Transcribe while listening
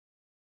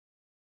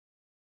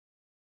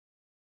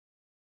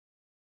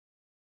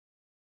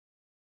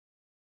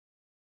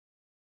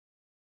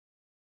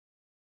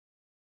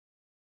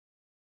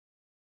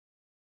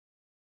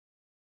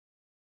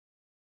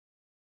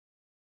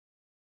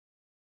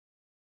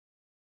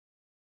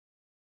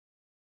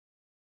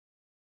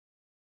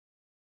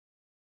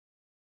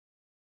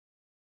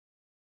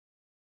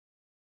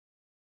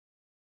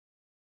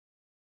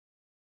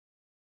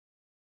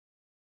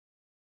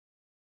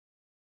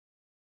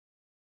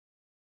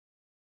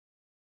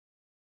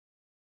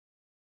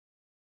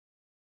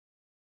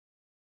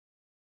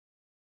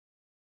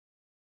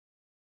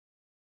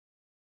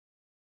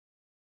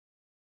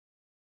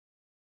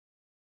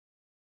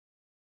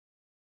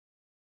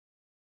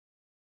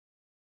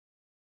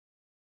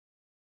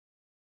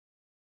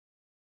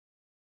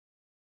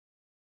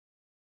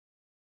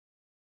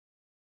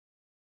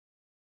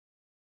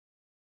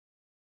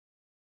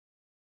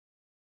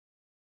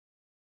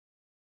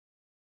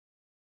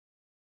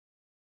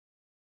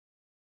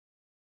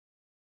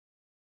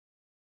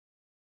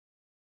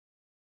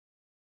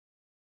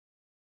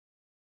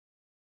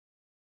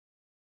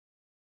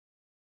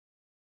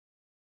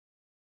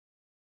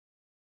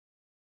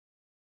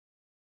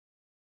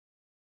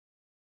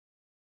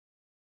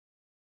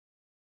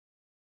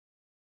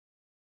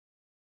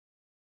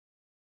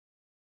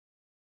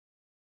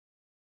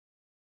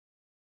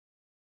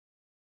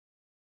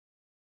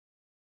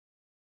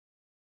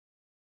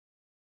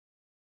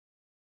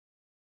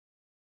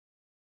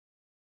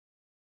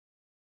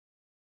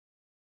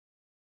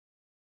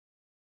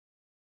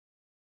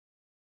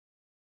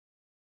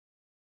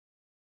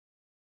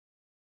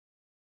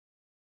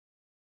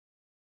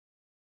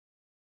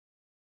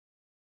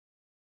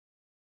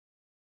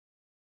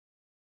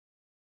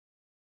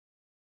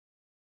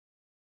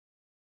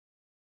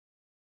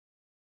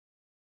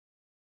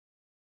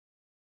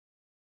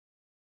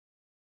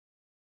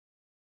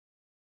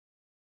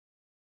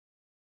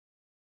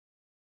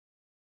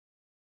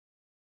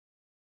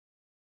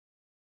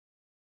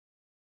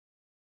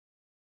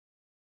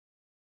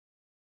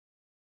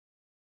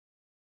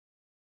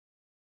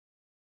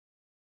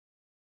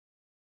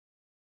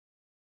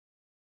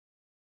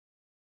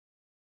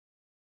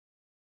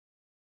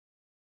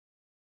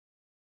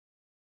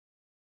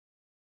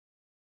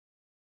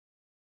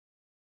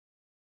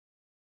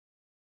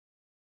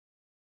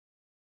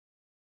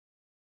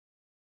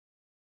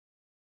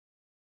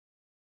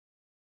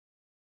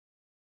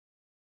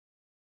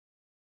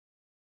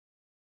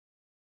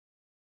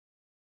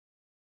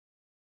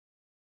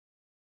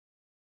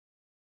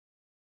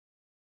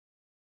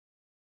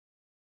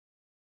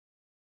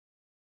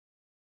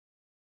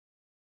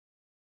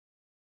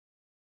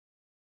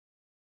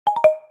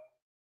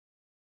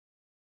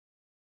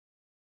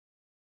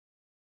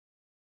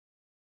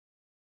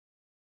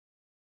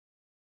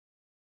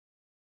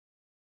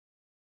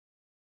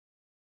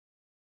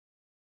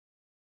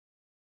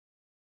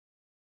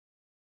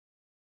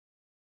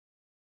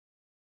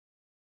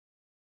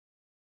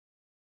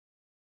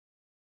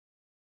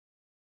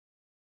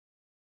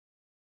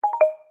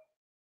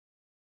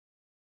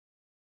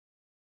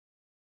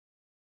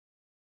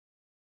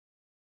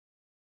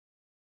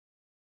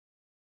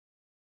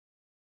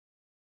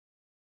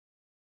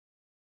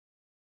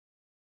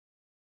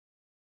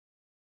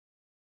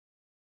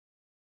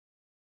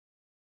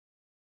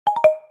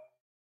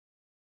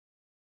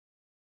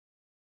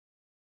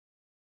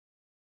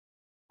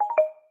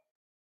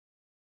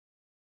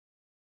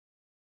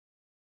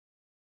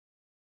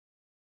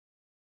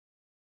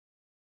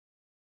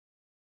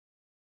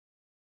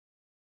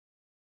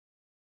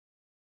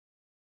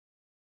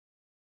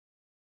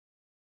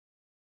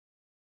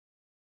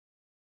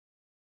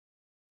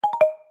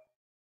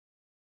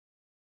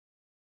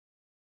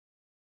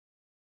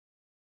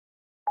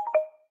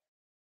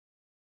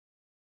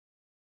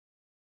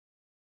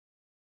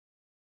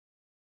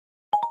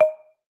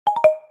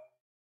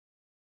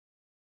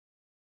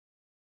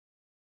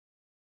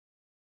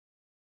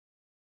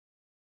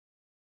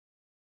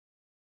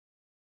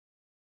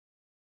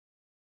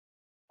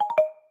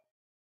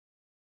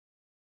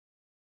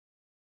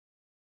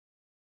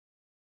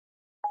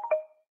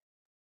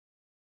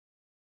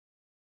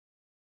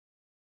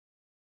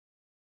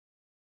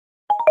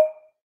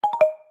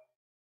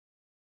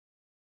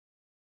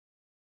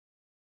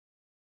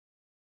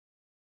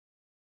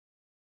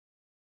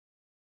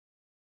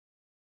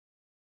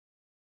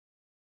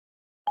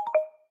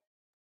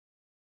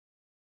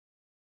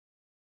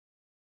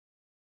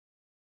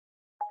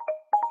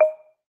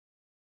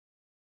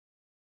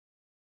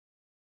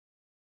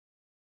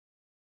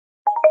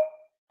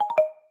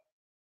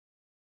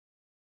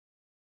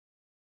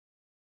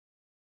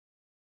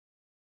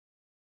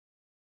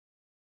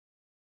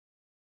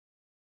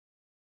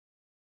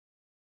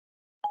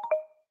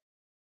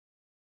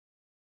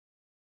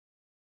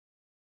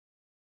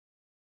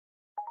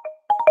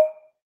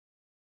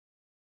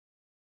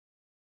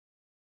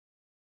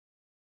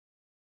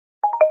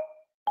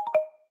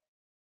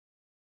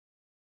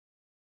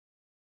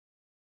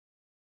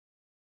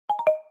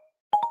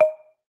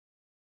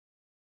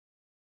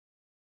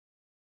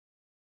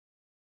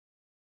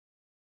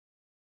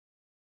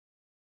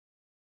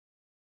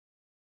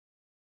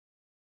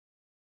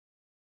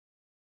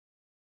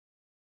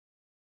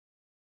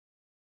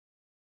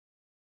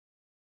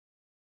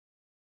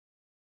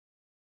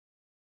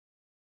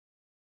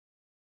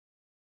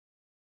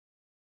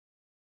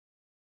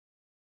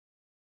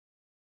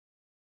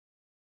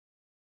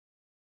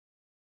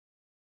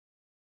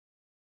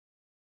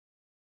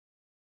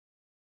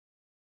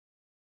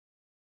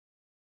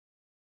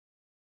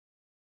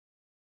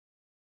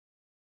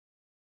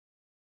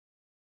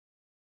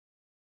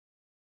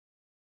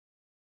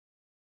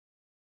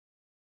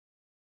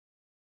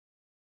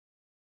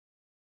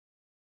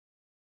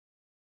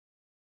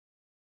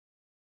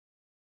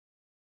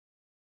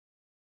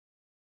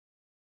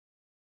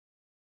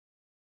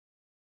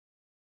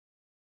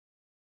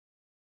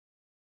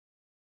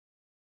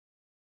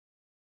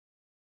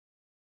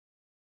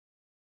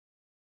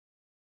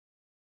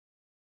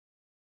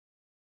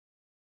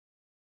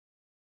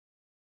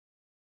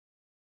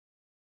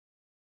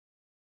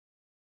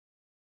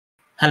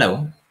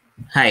Hello.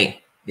 Hi.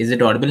 Is it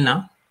audible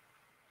now?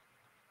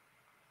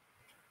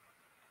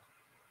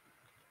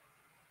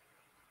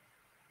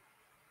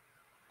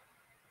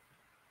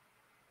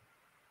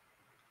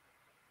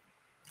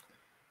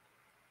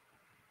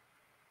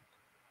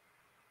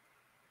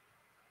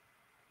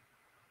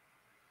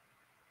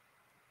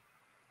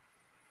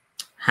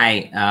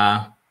 Hi.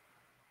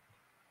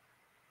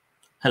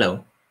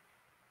 Hello.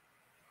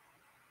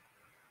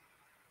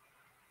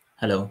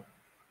 Hello.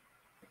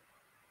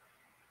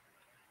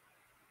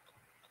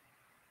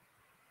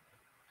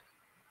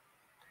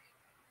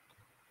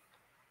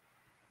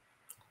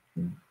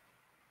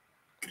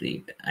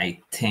 Great. I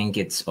think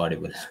it's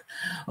audible.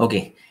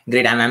 Okay.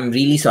 Great. I'm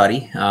really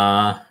sorry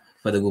for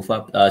the goof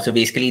up. So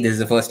basically, this is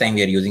the first time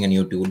we are using a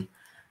new tool.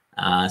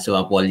 So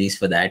apologies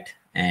for that.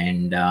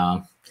 And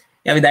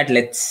yeah, with that,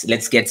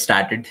 let's get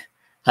started.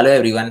 Hello,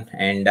 everyone,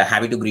 and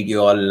happy to greet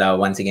you all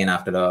once again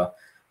after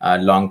a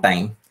long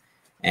time.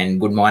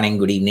 And good morning,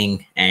 good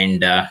evening,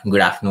 and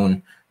good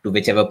afternoon to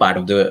whichever part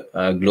of the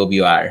globe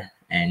you are.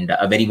 And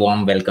a very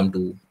warm welcome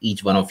to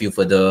each one of you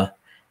for the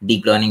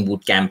Deep Learning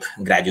Bootcamp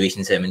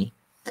graduation ceremony.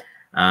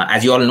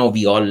 As you all know,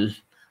 we all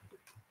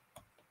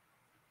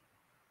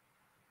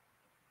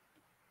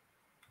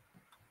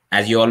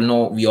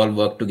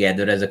work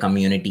together as a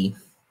community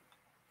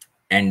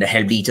and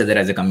help each other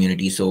as a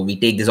community. So we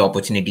take this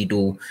opportunity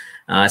to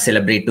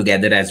celebrate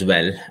together as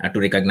well, to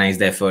recognize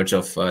the efforts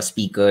of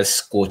speakers,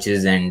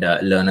 coaches, and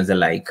learners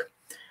alike.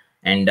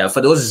 And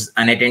for those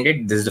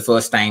unattended, this is the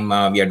first time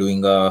we are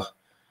doing a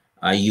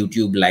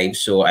YouTube live.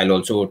 So I'll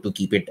also, to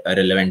keep it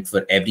relevant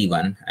for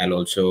everyone, I'll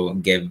also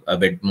give a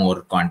bit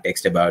more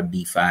context about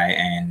DPhi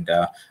and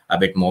a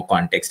bit more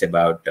context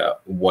about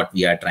what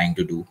we are trying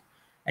to do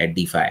at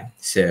DPhi.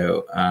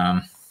 So,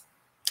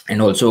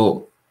 and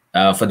also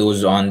for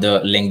those on the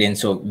LinkedIn,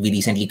 so we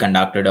recently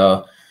conducted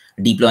a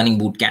deep learning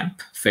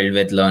bootcamp filled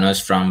with learners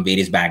from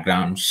various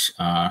backgrounds,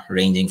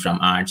 ranging from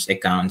arts,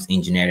 accounts,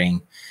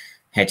 engineering,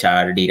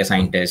 HR, data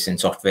scientists, and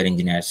software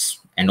engineers.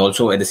 And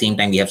also at the same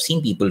time, we have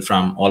seen people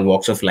from all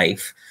walks of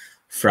life,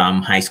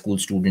 from high school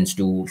students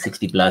to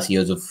 60 plus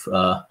years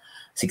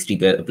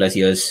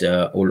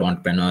old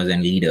entrepreneurs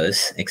and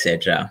leaders,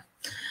 etc.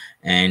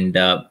 And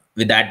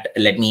with that,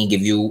 let me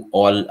give you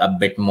all a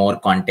bit more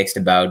context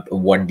about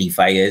what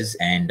DPhi is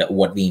and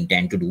what we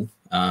intend to do.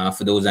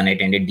 For those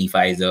unattended,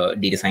 DPhi is a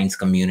data science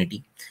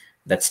community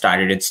that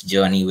started its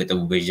journey with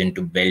a vision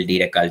to build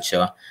data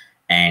culture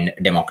and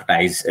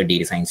democratize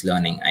data science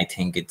learning. I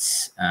think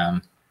it's,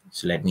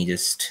 so let me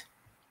just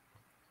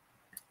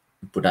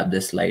put up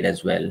this slide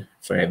as well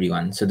for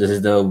everyone. So this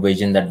is the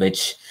vision that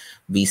which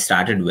we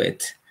started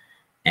with.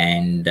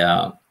 And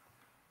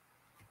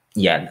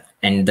yeah,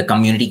 and the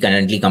community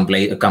currently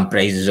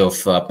comprises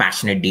of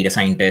passionate data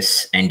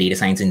scientists and data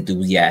science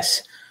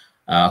enthusiasts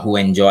who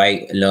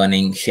enjoy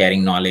learning,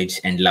 sharing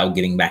knowledge, and love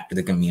giving back to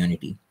the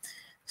community.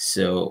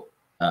 So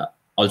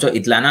also,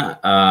 Itlana,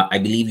 I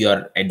believe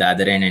you're at the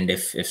other end, and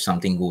if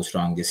something goes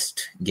wrong,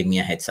 just give me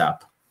a heads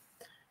up.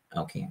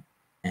 Okay.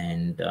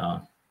 And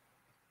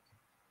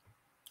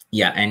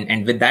yeah,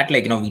 and with that,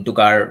 we took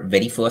our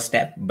very first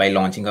step by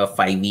launching a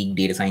 5-week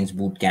data science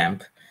boot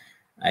camp.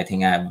 I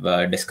think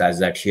I've discussed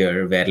that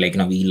here, where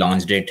we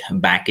launched it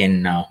back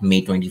in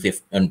May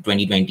 25th,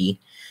 2020.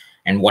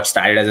 And what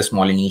started as a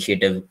small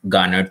initiative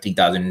garnered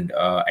 3,000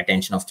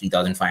 attention of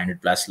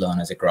 3,500 plus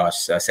learners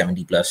across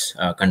 70 plus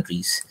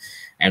countries,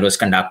 and was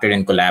conducted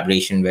in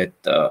collaboration with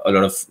a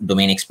lot of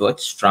domain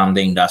experts from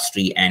the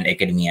industry and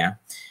academia,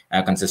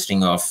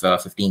 consisting of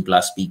 15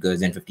 plus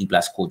speakers and 50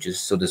 plus coaches.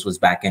 So this was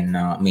back in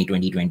May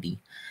 2020.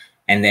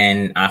 And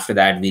then after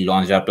that, we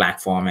launched our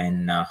platform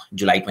in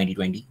July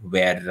 2020,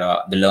 where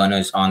the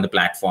learners on the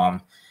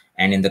platform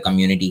and in the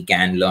community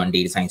can learn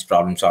data science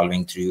problem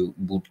solving through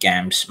boot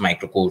camps,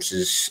 micro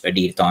courses,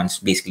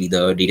 datathons, basically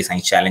the data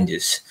science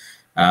challenges,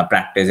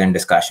 practice and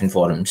discussion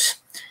forums.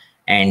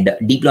 And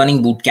Deep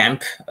Learning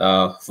Bootcamp,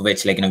 for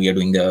which we are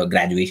doing the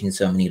graduation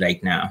ceremony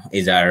right now,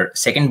 is our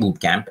second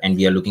bootcamp, and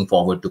we are looking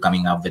forward to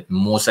coming up with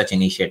more such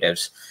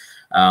initiatives,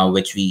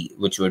 which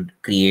would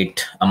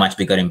create a much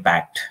bigger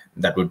impact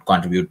that would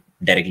contribute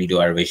directly to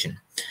our vision.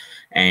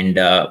 And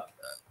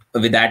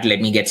with that,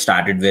 let me get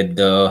started with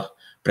the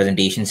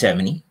presentation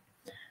ceremony.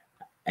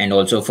 And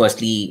also,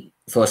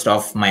 first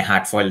off, my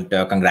heartfelt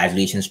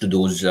congratulations to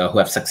those who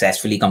have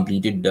successfully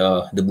completed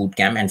the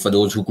bootcamp, and for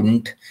those who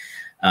couldn't.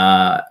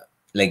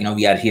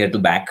 We are here to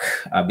back.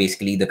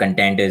 Basically, the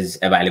content is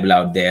available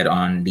out there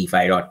on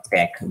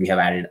DPhi.tech. We have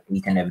added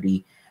each and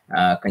every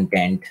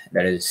content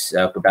that is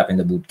put up in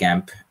the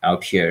bootcamp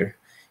out here.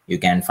 You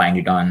can find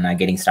it on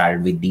Getting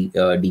Started with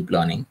Deep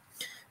Learning.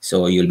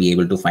 So you'll be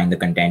able to find the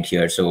content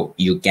here. So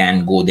you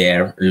can go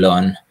there,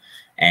 learn,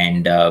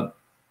 and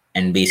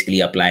basically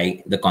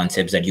apply the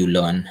concepts that you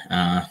learn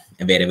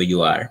wherever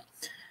you are.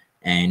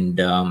 And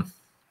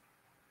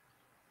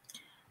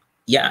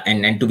yeah,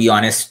 and to be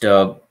honest,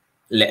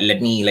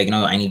 let me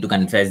I need to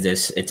confess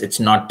this. It's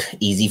not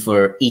easy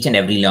for each and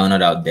every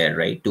learner out there,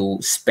 right, to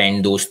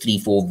spend those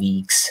 3-4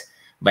 weeks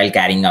while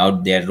carrying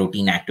out their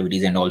routine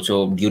activities. And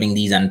also during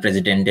these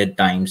unprecedented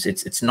times,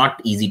 it's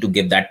not easy to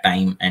give that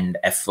time and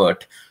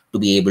effort to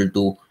be able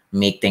to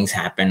make things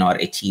happen or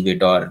achieve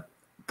it, or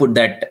put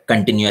that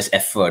continuous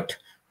effort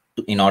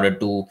in order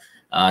to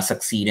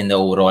succeed in the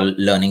overall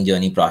learning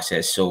journey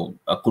process. So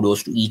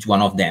kudos to each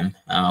one of them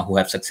who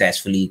have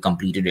successfully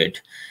completed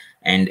it.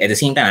 And at the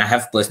same time, I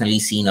have personally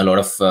seen a lot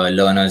of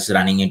learners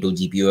running into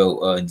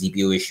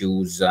GPU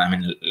issues. I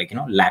mean, like,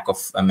 lack of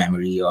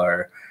memory,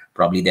 or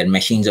probably their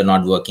machines are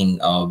not working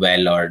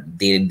well, or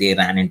they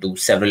ran into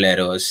several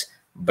errors.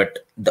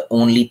 But the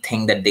only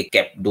thing that they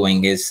kept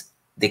doing is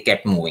they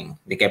kept moving,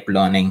 they kept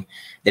learning,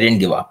 they didn't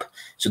give up.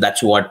 So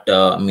that's what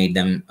made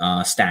them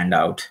stand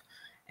out.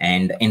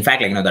 And in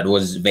fact, like, that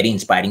was very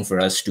inspiring for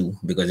us too,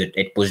 because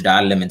it pushed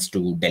our limits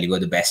to deliver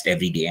the best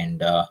every day.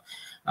 And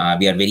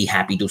we are very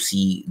happy to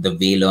see the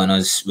way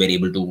learners were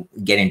able to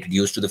get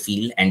introduced to the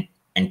field, and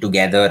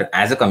together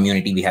as a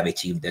community we have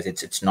achieved this.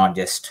 It's not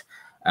just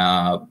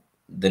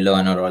the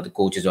learner or the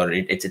coaches, or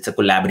it's a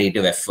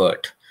collaborative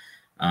effort.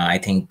 I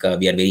think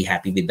we are very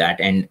happy with that.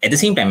 And at the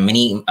same time,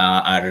 many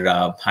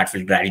are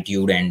heartfelt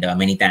gratitude and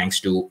many thanks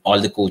to all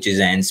the coaches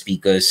and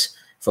speakers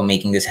for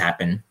making this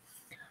happen.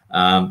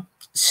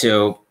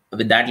 So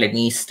with that, let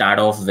me start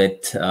off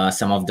with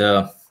some of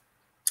the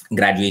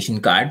graduation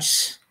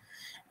cards.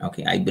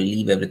 Okay, I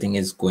believe everything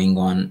is going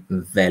on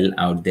well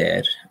out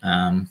there.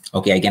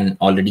 Okay, I can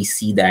already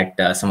see that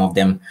some of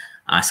them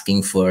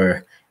asking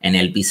for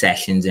NLP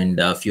sessions and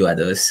a few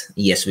others.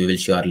 Yes, we will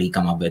surely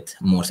come up with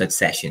more such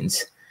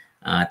sessions.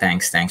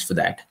 Thanks for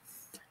that.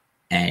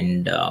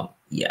 And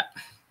yeah.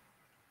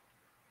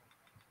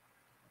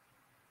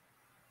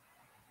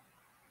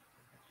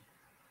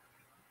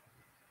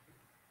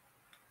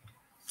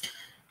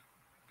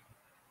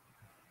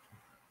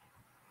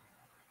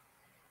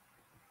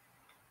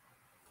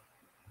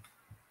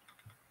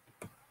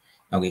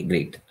 Okay,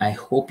 great. I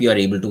hope you are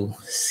able to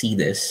see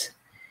this.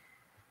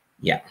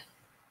 Yeah.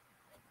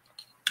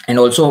 And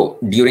also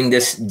during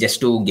this, just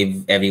to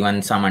give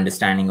everyone some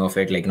understanding of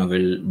it, like,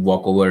 we'll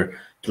walk over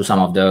through some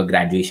of the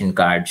graduation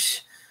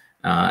cards,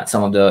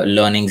 some of the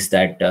learnings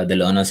that the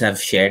learners have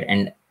shared.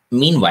 And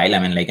meanwhile, I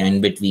mean, like,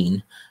 in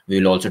between, we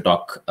will also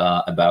talk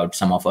about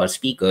some of our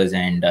speakers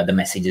and the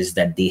messages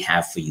that they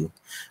have for you.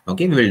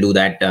 Okay, we will do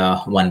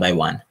that one by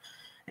one.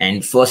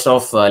 And first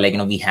off, like,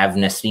 we have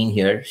Nasreen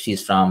here.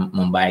 She's from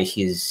Mumbai.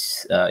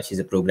 She's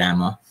a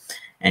programmer.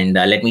 And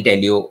let me tell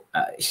you,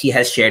 she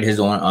has shared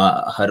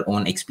her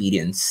own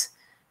experience.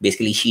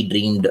 Basically, she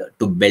dreamed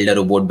to build a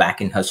robot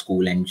back in her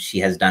school, and she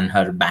has done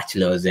her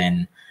bachelor's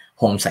in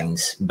home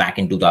science back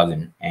in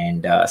 2000,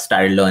 and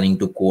started learning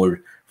to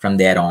code from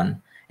there on.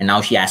 And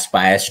now she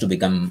aspires to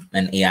become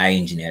an AI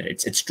engineer.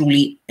 It's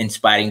truly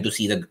inspiring to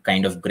see the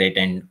kind of grit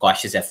and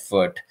cautious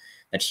effort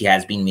that she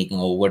has been making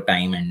over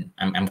time, and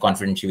I'm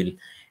confident she will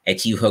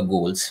achieve her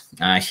goals.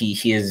 She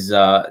is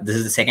this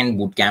is the second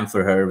boot camp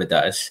for her with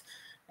us,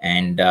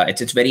 and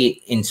it's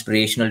very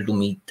inspirational to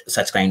meet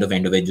such kind of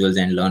individuals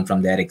and learn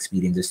from their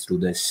experiences through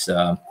this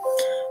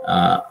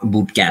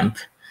boot camp.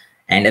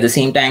 And at the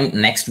same time,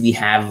 next we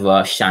have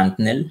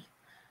Shantnil.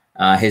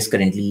 He's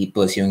currently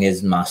pursuing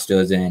his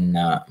master's in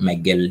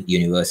McGill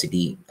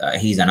University.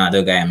 He's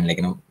another guy, I mean,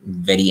 like,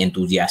 very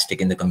enthusiastic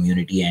in the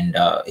community, and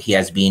he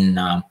has been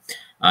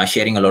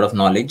sharing a lot of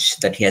knowledge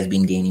that he has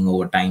been gaining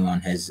over time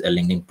on his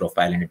LinkedIn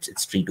profile, and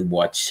it's free to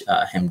watch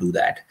him do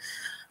that.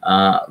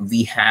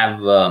 We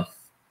have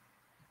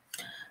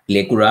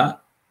Lekura,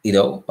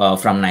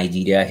 from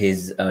Nigeria.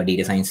 His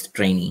data science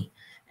trainee,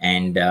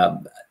 and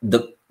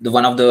the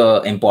one of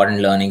the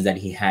important learnings that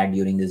he had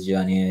during this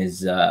journey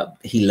is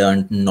he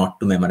learned not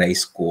to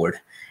memorize code,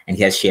 and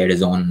he has shared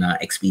his own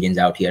experience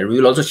out here. We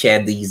will also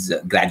share these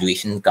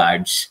graduation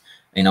cards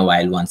in a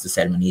while once the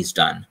ceremony is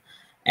done.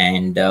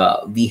 And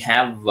we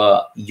have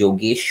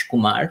Yogesh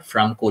Kumar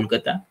from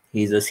Kolkata.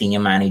 He's a senior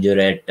manager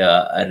at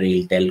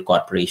Railtel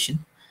Corporation,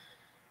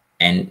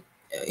 and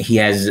he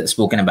has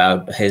spoken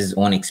about his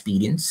own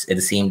experience. At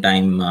the same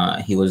time,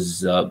 he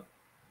was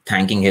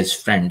thanking his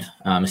friend,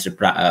 Mr.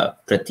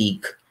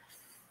 Pratik,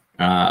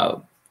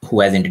 who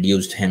has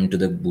introduced him to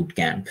the boot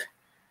camp.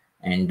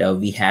 And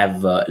we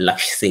have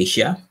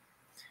Lakshesha.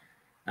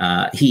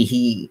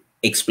 He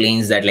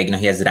explains that, like,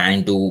 he has ran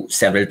into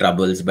several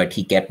troubles, but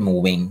he kept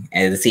moving.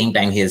 And at the same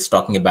time, he is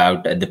talking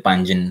about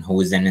Dipanjan, who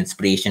is an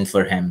inspiration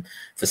for him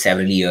for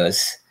several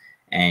years.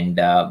 And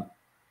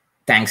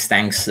thanks,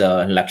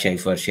 Lakshay,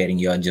 for sharing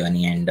your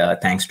journey, and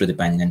thanks to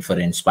Dipanjan for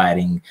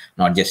inspiring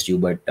not just you,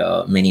 but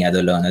many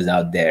other learners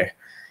out there.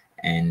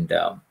 And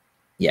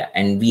yeah,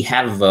 and we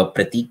have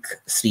Pratik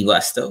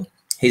Srivastav.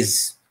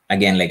 He's,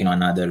 again, like,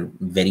 another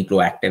very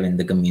proactive in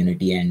the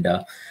community, and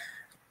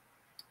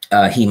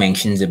he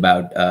mentions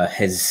about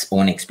his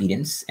own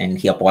experience, and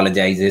he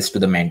apologizes to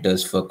the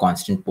mentors for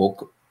constant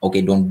poke.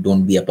 Okay,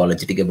 don't be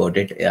apologetic about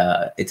it.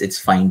 It's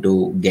fine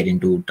to get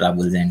into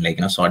troubles and, like,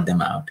 sort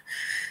them out.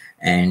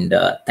 And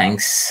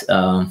thanks,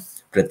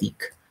 Pratik.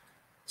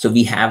 So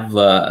we have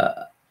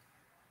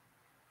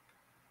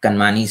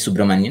Kanmani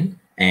Subramanian,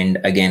 And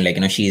again, like,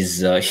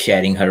 she's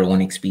sharing her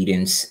own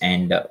experience,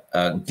 and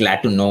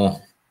glad to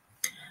know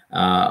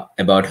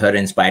about her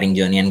inspiring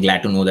journey, and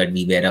glad to know that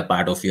we were a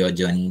part of your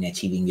journey in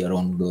achieving your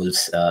own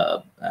goals,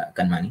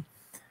 Kanmani.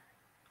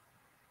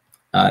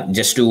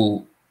 Just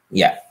to,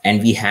 yeah,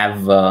 and we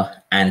have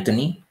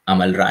Anthony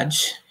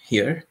Amalraj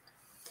here.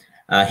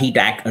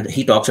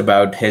 He talks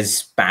about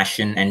his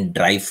passion and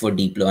drive for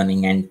deep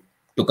learning, and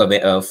took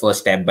a first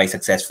step by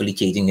successfully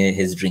chasing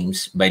his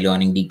dreams by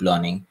learning deep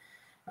learning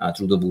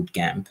through the boot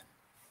camp.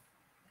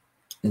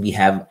 We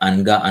have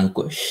Anga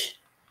Ankush.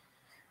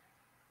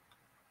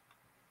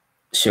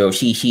 So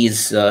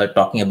she's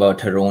talking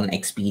about her own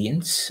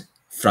experience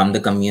from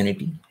the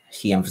community.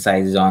 She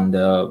emphasizes on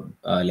the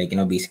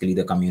basically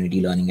the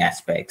community learning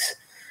aspects.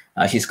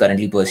 She's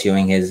currently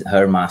pursuing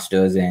her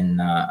master's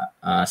in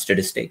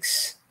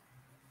statistics.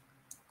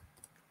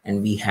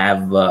 And we have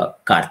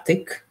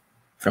Karthik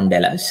from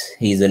Dallas.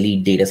 He's a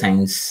lead data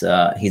science.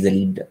 He's a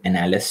lead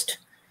analyst,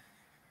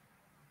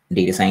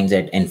 data science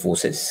at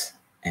Infosys,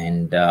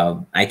 and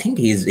I think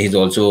he's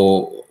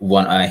also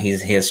one. He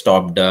has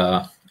topped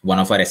one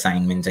of our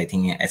assignments. I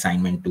think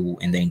assignment 2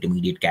 in the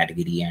intermediate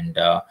category, and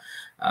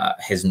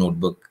his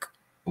notebook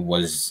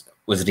was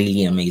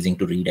really amazing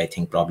to read. I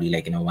think probably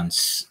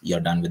once you're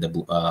done with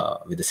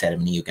the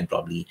ceremony, you can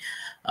probably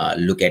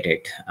look at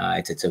it.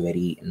 It's a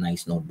very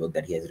nice notebook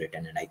that he has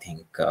written, and I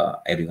think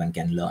everyone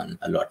can learn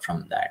a lot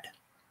from that.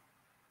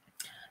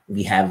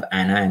 We have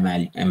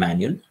Anna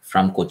Emmanuel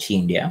from Kochi,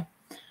 India.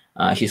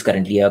 She's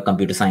currently a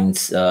computer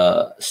science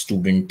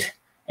student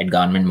at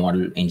Government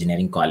Model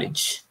Engineering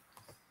College.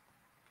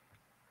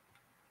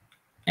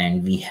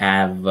 And we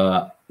have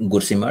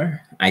Gursimar.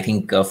 I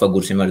think for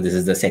Gursimar, this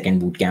is the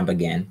second bootcamp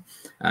again.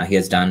 He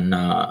has done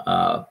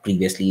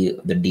previously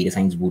the data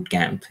science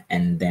bootcamp,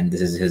 and then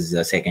this is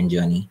his second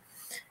journey.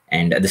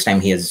 And this time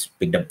he has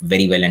picked up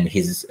very well, and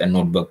his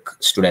notebook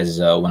stood as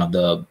one of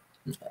the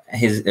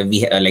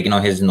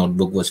his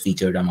notebook was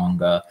featured among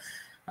the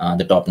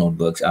top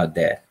notebooks out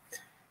there.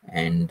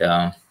 And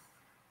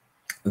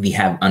we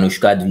have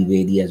Anushka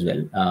Dwivedi as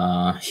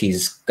well.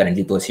 She's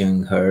currently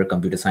pursuing her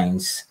computer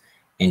science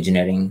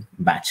engineering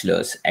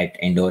bachelor's at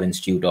Indore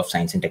Institute of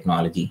Science and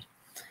Technology.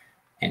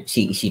 And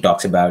she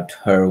talks about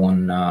her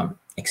own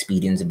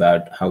experience,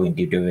 about how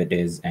intuitive it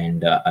is,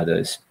 and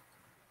others.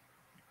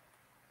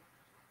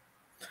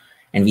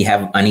 And we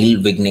have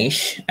Anil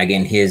Vignesh.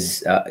 Again,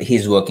 he's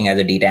working as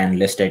a data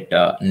analyst at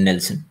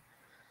Nielsen.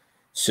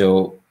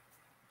 So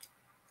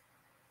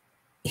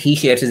he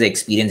shares his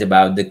experience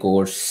about the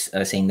course,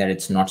 saying that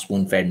it's not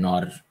spoon-fed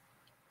nor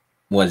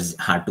was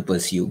hard to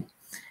pursue.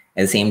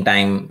 At the same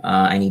time,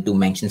 I need to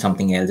mention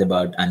something else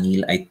about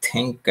Anil. I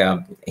think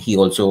he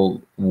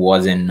also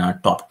was in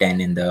top 10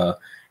 in the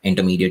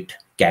intermediate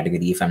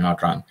category, if I'm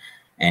not wrong.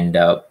 And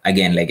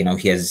again,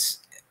 he has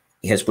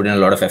put in a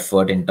lot of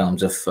effort in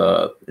terms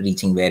of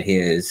reaching where he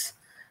is,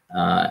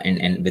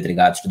 and with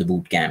regards to the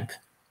boot camp.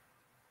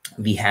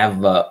 We have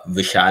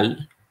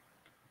Vishal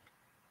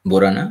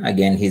Borana.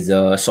 Again, he's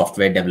a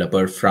software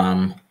developer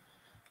from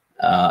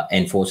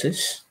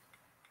Infosys.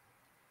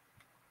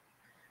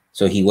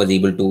 So he was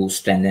able to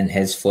strengthen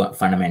his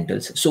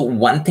fundamentals. So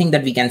one thing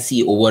that we can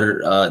see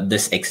over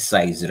this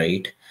exercise,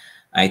 right?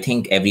 I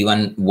think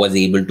everyone was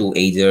able to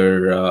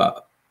either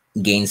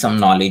gain some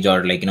knowledge,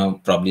 or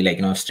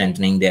probably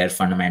strengthening their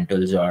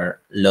fundamentals, or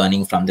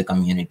learning from the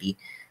community.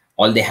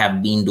 All they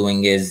have been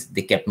doing is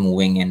they kept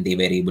moving, and they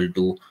were able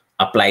to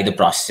apply the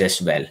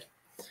process well,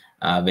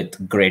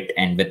 with grit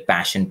and with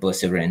passion,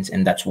 perseverance,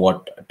 and that's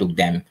what took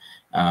them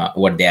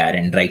what they are.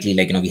 And rightly,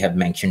 we have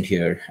mentioned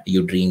here,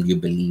 you dreamed, you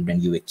believed,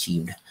 and you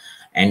achieved.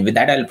 And with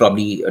that, I'll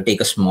probably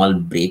take a small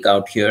break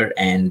out here,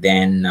 and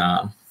then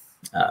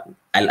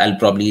I'll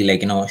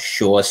probably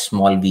show a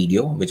small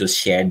video which was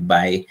shared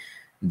by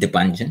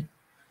Dipanjan.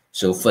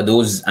 So for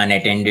those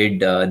unattended,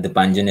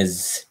 Dipanjan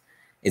is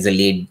a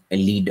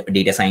lead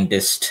data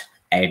scientist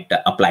at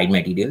Applied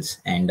Materials,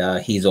 and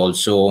he's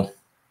also,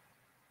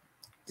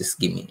 just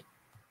give me.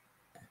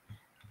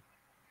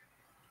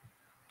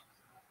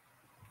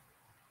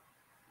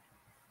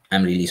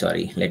 I'm really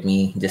sorry. Let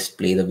me just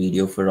play the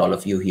video for all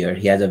of you here.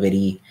 He has a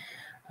very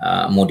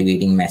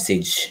motivating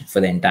message for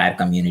the entire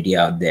community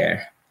out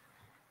there.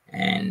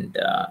 And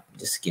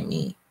just give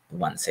me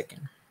 1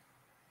 second.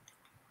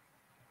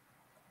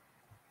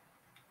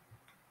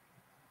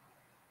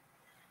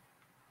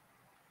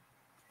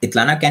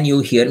 Itlana, can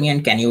you hear me,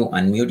 and can you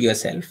unmute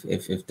yourself?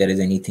 If there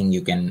is anything,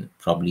 you can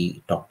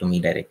probably talk to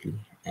me directly.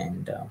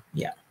 And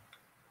yeah.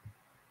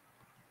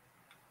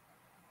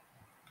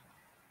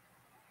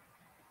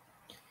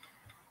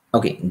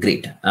 Okay,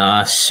 great.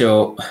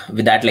 So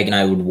with that,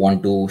 I would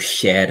want to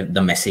share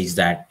the message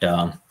that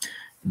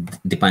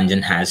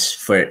Dipanjan has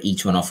for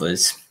each one of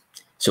us.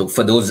 So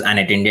for those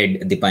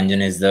unattended,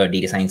 Dipanjan is the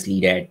data science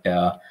lead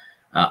at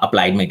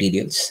Applied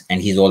Materials,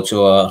 and he's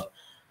also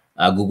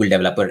a Google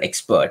developer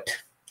expert.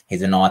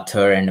 He's an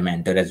author and a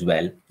mentor as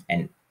well.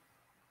 And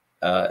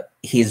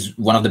he's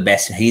one of the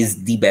best.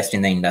 He's the best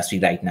in the industry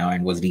right now,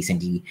 and was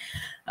recently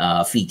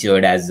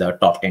featured as a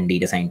top 10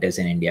 data scientist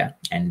in India.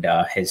 And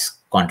his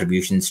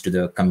contributions to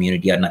the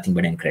community are nothing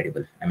but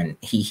incredible. I mean,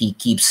 he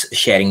keeps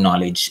sharing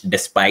knowledge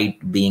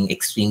despite being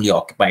extremely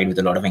occupied with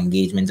a lot of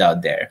engagements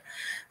out there.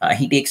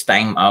 He takes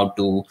time out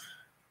to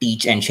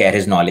teach and share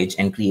his knowledge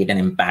and create an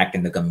impact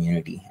in the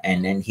community.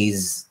 And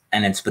he's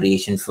an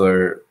inspiration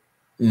for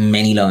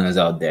many learners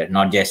out there,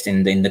 not just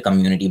in the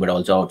community, but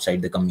also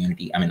outside the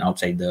community. I mean,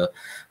 outside the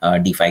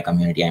DPhi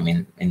community. I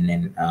mean,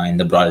 in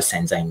the broader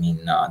sense, I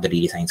mean, the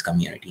data science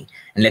community.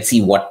 And let's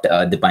see what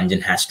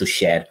Dipanjan has to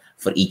share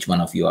for each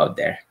one of you out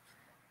there.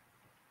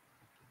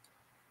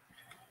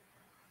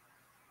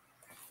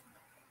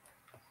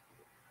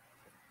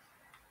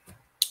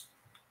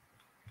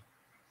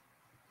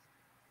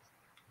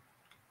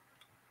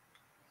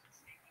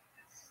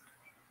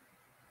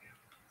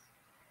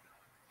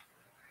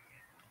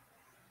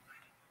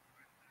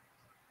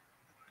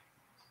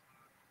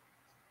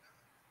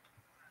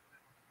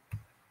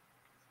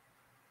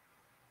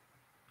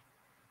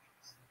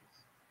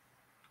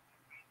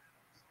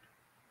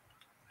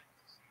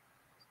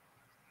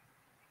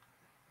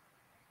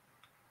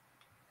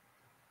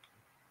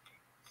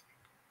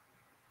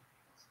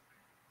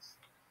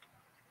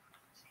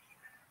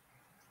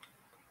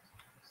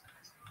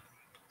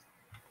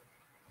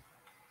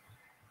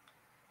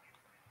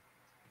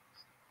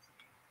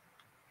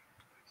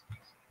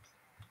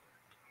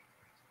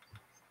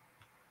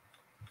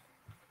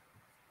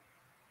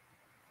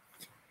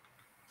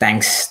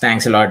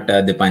 Thanks a lot,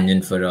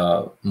 Dipanjan, for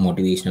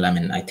motivational. I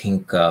mean, I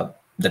think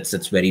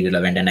that's very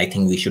relevant, and I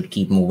think we should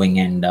keep moving,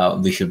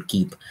 and we should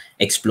keep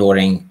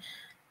exploring.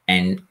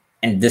 And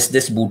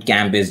this boot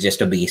camp is just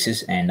a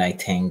basis, and I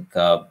think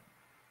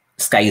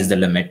sky is the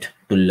limit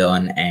to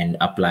learn and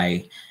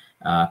apply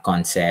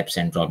concepts,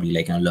 and probably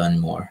learn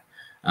more.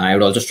 I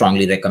would also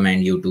strongly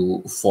recommend you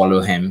to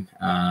follow him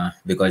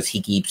because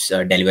he keeps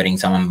delivering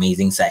some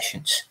amazing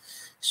sessions.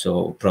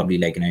 So probably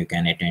you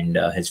can attend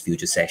his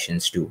future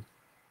sessions too.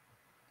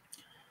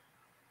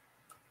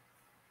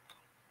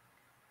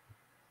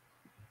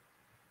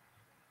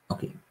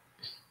 Okay.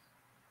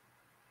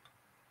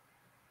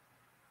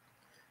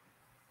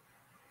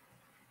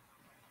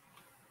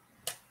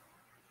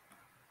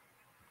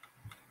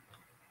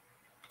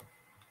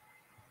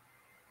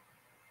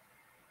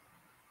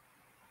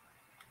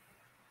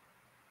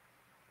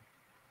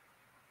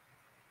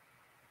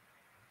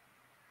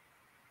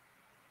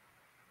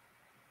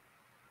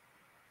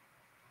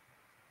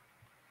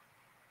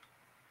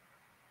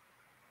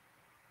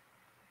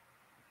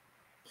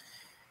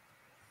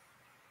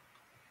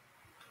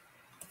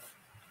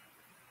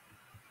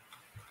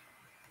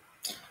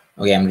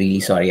 Okay, I'm really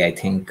sorry. I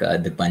think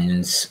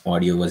Dipanjan's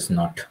audio was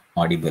not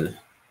audible.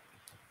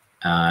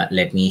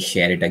 Let me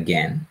share it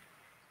again.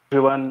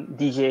 Everyone,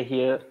 DJ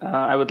here.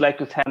 I would like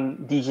to thank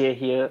DJ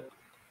here.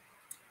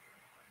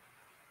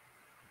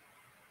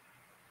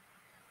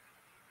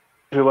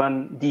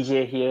 Everyone,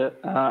 DJ here.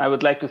 I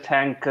would like to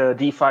thank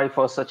DPhi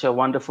for such a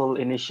wonderful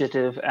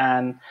initiative,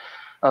 and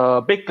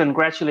big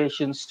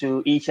congratulations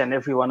to each and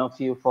every one of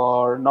you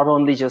for not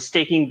only just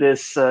taking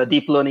this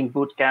deep learning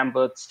bootcamp,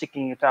 but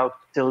sticking it out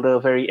till the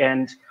very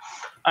end.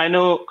 I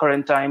know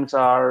current times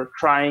are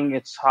trying,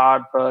 it's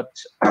hard,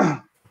 but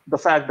the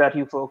fact that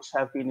you folks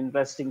have been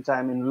investing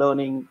time in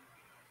learning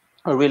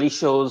really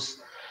shows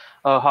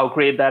how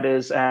great that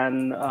is.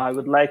 And I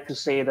would like to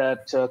say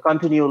that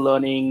continue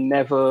learning,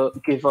 never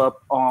give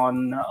up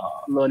on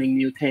learning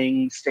new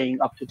things,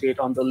 staying up to date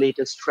on the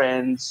latest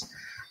trends,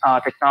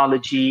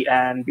 technology,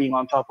 and being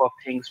on top of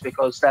things,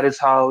 because that is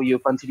how you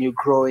continue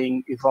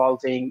growing,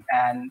 evolving,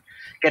 and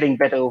getting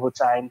better over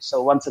time.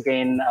 So once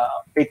again,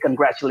 big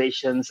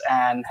congratulations,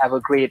 and have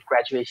a great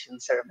graduation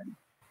ceremony.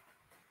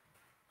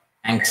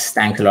 Thanks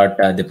a lot,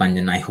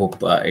 Dipanjan. I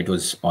hope it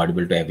was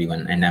audible to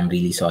everyone, and I'm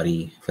really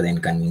sorry for the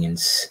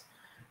inconvenience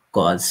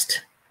caused.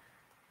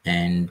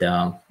 And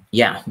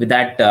yeah, with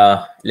that,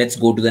 let's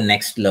go to the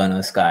next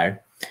learner's card.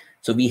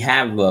 So we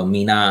have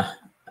Meena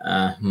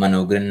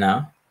Manogran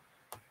now.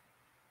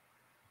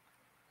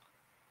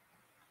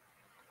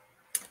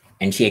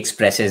 And she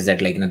expresses that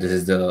this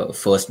is the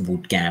first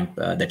boot camp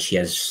that she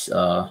has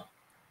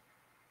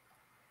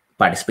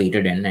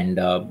participated in,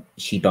 and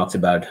she talks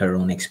about her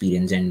own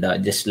experience. And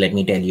just let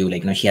me tell you,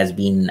 she has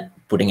been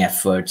putting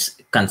efforts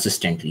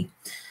consistently.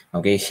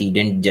 Okay, she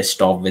didn't just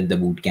stop with the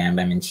boot camp.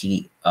 I mean,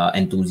 she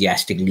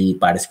enthusiastically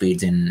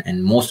participates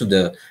in most of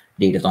the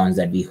datathons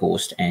that we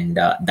host, and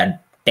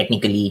that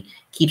technically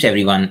keeps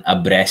everyone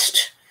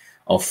abreast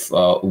of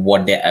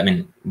what they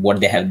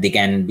have. They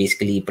can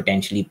basically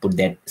potentially put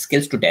their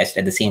skills to test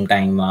at the same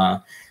time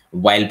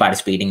while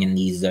participating in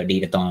these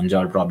datathons,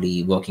 or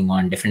probably working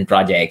on different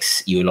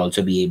projects. You will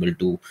also be able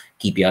to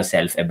keep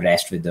yourself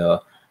abreast with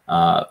the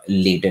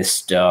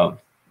latest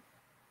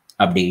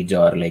updates,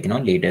 or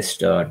latest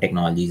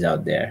technologies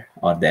out there,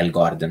 or the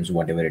algorithms,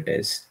 whatever it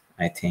is.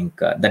 I think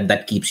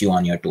that keeps you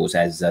on your toes,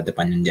 as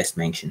Dipanjan just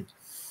mentioned.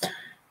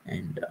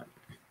 And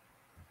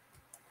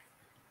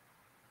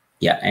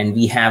yeah, and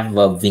we have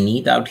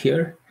Vineet out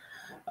here.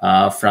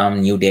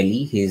 from New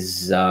Delhi.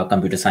 He's a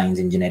computer science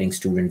engineering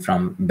student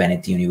from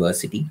Bennett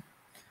University.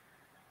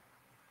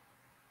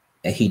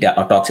 He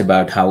talks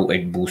about how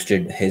it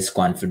boosted his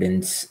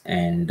confidence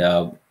and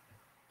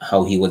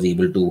how he was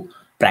able to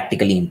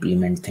practically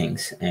implement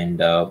things. And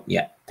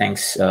yeah,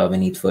 thanks,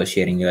 Vineet, for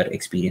sharing your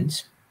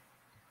experience.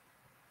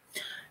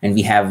 And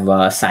we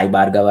have Sai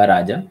Bhargava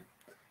Raja.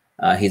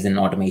 He's an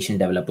automation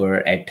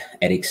developer at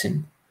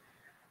Ericsson.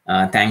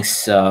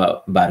 Thanks,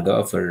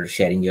 Bhargava, for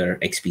sharing your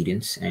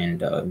experience.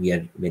 And we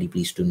are very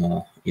pleased to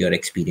know your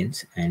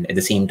experience. And at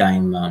the same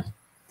time,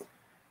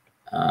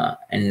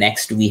 and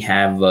next we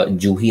have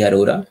Juhi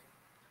Arora.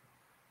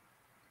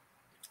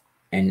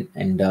 And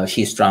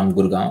she's from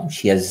Gurgaon.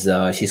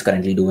 She's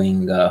currently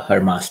doing her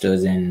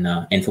master's in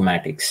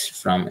informatics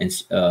from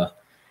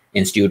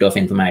Institute of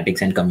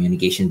Informatics and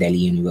Communication, Delhi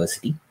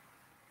University.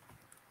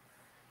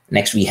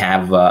 Next, we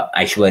have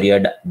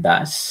Aishwarya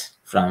Das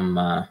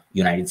from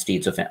United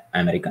States of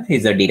America.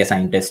 He's a data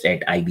scientist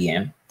at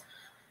IBM.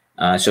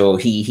 So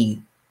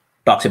he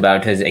talks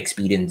about his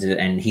experience,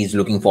 and he's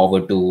looking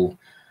forward to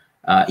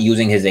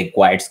using his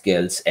acquired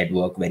skills at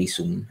work very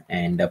soon.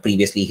 And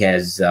previously, he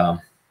has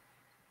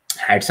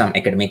had some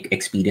academic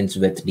experience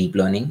with deep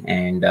learning,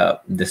 and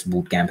this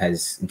bootcamp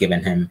has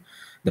given him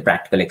the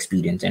practical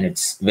experience. And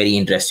it's very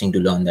interesting to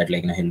learn that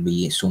he'll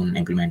be soon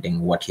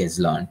implementing what he has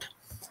learned.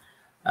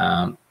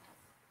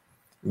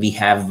 We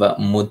have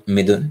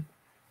Midun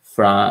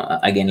from,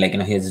 again,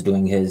 he's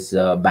doing his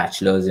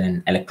bachelor's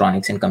in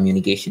electronics and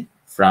communication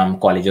from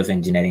College of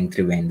Engineering,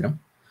 Trivandrum.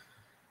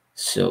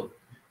 So,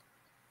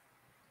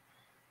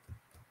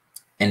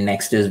 and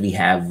next is we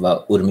have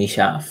Urmi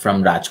Shah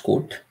from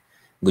Rajkot,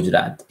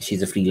 Gujarat.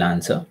 She's a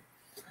freelancer.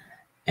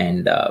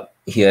 And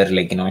here,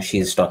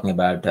 she's talking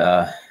about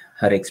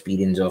her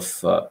experience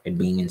of it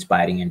being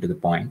inspiring and to the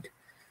point.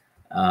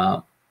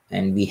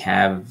 And we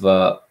have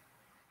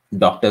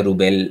Dr.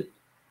 Rubel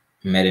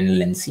Marin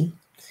Lindsay.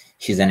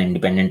 She's an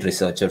independent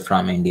researcher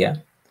from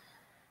India.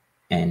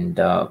 And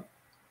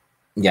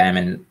yeah, I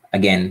mean,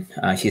 again,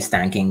 she's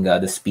thanking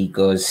the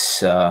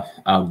speakers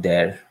out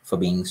there for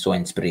being so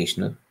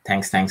inspirational.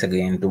 Thanks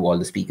again to all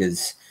the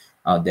speakers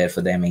out there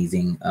for the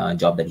amazing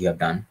job that you have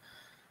done.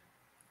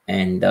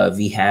 And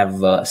we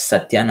have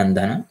Satya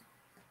Nandana.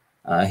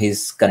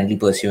 He's currently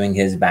pursuing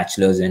his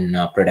bachelor's in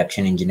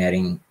production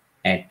engineering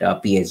at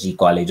PSG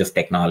College of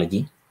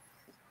Technology.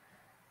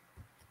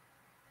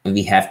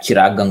 We have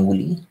Chirag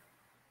Ganguly.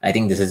 I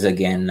think this is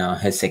again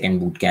his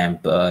second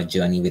bootcamp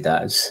journey with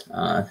us.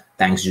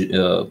 Thanks,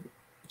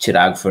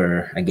 Chirag,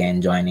 for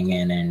again joining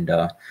in and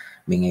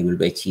being able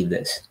to achieve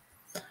this.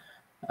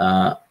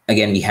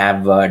 Again, we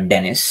have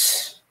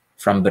Dennis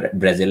from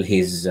Brazil.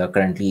 He's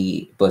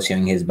currently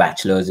pursuing his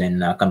bachelor's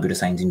in computer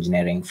science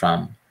engineering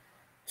from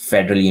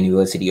Federal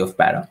University of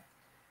Para.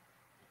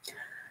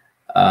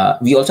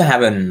 We also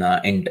have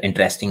an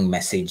interesting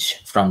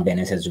message from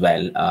Dennis as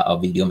well, a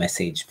video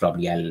message.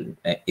 Probably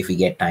if we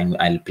get time,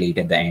 I'll play it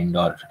at the end,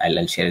 or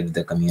I'll share it with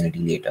the community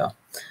later.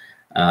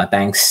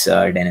 Thanks,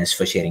 Dennis,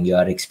 for sharing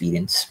your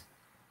experience.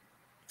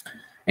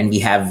 And we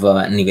have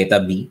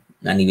Niveta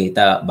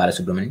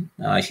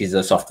Balasubramanian. She's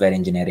a software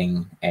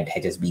engineering at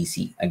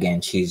HSBC. Again,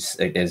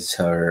 it is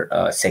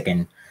her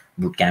second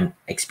bootcamp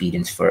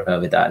experience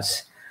with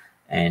us.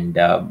 And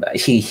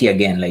she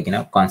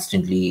again,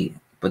 constantly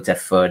puts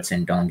efforts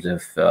in terms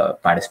of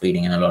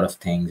participating in a lot of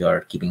things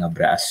or keeping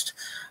abreast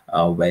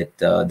with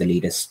the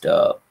latest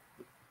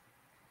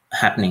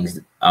happenings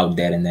out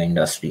there in the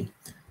industry.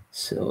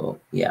 So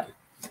yeah,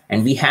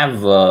 and we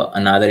have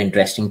another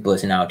interesting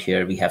person out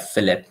here. We have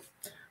Philip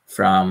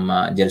from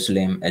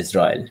Jerusalem,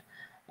 Israel.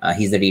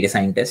 He's a data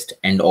scientist,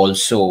 and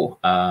also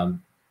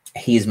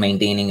he's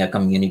maintaining a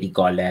community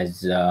called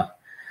as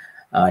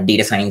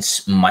Data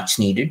Science Much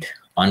Needed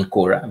on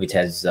Quora, which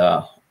has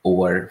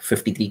over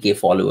 53K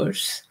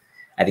followers.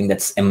 I think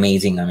that's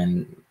amazing. I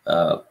mean,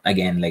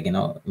 again,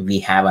 we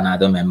have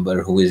another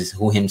member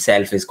who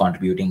himself is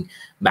contributing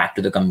back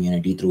to the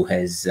community through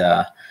his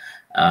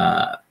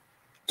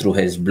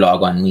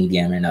blog on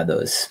Medium and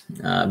others.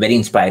 Very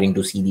inspiring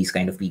to see these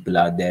kind of people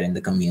out there in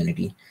the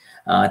community.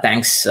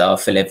 Thanks,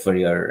 Philip, for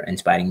your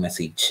inspiring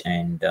message.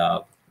 And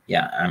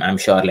yeah, I'm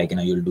sure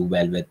you'll do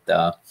well with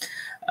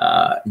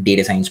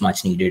Data Science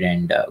Much Needed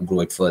and grow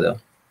it further.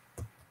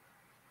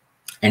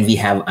 And we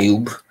have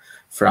Ayub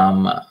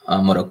from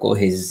Morocco.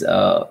 He's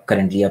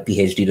currently a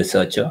PhD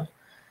researcher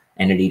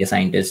and a data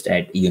scientist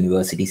at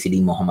University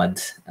Sidi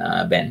Mohammed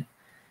Ben.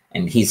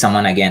 And he's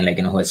someone, again,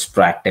 who has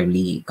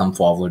proactively come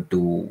forward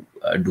to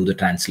do the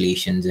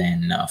translations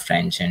in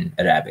French and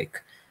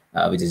Arabic,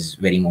 which is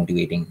very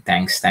motivating.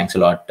 Thanks a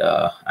lot,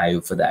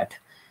 Ayub, for that.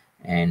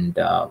 And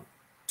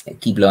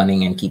keep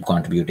learning and keep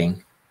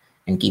contributing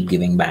and keep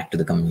giving back to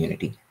the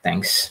community.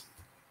 Thanks.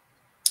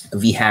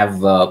 We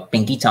have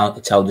Pinky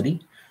Chowdhury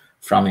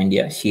from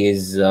India. She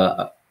is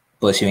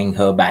pursuing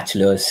her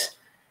bachelor's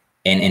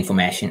in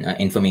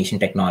information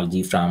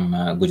technology from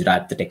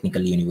Gujarat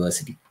Technical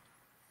University.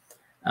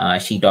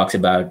 She talks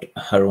about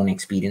her own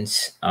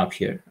experience out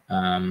here,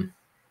 and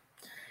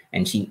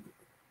she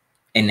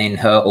And in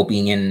her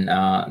opinion,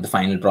 the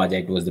final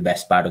project was the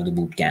best part of the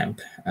boot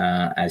camp,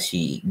 as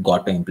she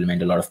got to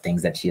implement a lot of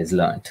things that she has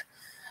learned.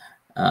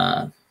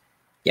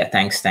 Yeah,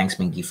 thanks,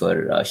 Minky,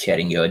 for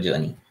sharing your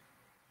journey.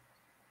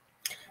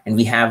 And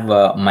we have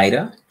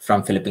Myra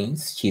from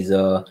Philippines. She's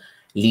a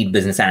lead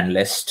business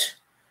analyst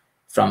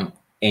from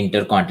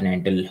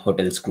Intercontinental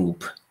Hotels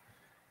Group,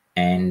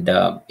 and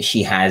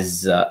she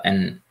has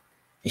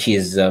she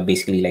is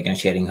basically like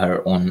sharing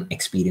her own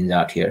experience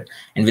out here.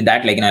 And with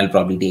that, I'll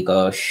probably take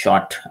a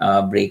short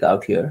break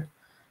out here,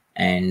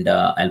 and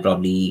I'll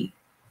probably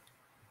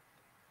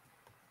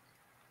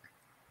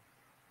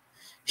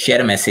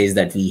share a message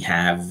that we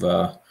have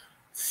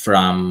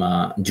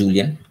from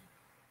Julian.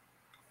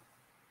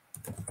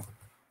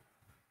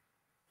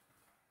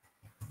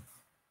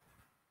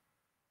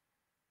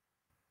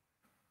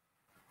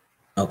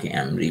 Okay,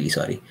 I'm really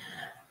sorry.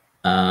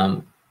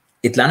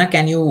 Itlana,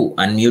 can you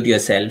unmute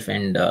yourself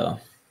and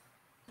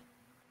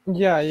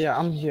Yeah,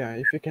 I'm here.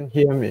 If you can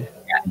hear me.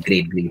 Yeah,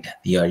 great.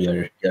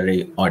 You're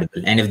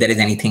audible. And if there is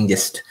anything,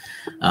 just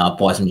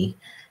pause me.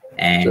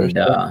 And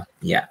Sure.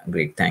 Yeah,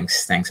 great.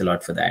 Thanks a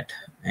lot for that.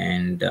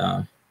 And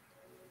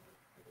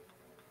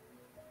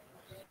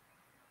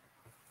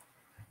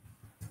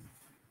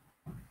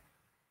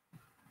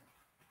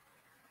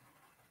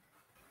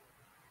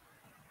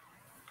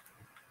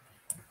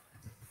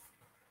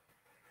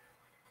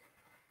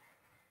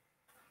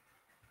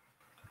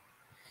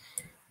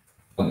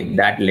with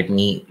that, let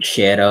me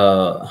share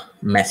a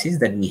message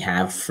that we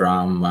have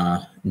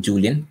from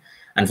Julian.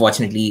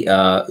 Unfortunately,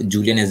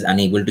 Julian is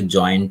unable to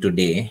join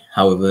today.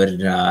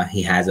 However,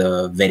 he has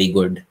a very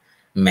good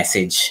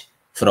message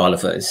for all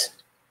of us.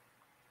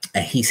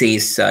 He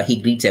says he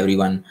greets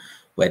everyone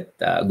with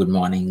good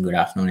morning, good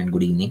afternoon, and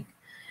good evening.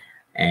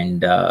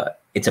 And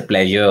it's a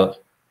pleasure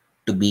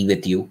to be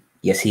with you.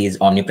 Yes, he is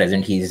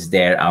omnipresent. He's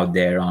there out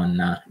there on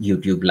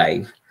YouTube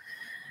Live.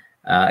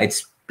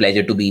 It's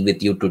pleasure to be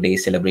with you today,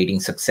 celebrating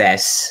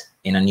success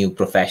in a new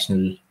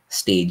professional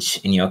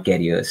stage in your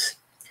careers.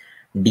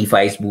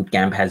 DPhi's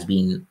bootcamp has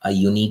been a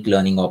unique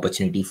learning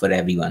opportunity for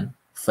everyone.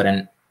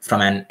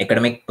 From an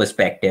academic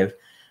perspective,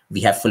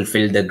 we have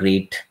fulfilled the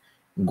great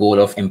goal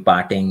of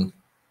imparting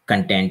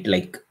content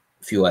like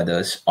few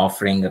others,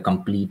 offering a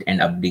complete and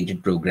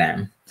updated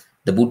program.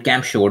 The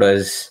bootcamp showed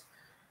us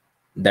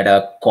that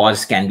a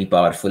cause can be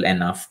powerful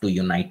enough to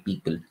unite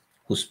people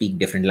who speak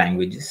different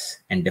languages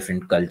and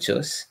different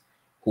cultures,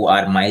 who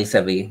are miles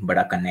away but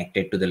are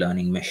connected to the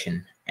learning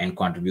mission and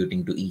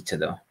contributing to each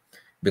other.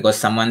 Because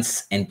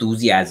someone's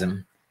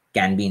enthusiasm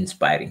can be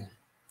inspiring.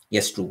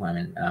 Yes, true. I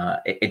mean,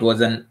 it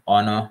was an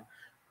honor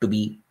to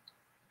be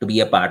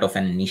a part of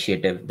an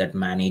initiative that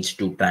managed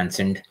to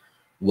transcend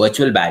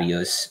virtual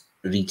barriers,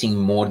 reaching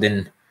more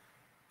than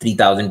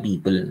 3,000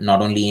 people,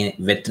 not only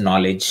with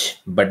knowledge,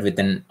 but with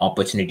an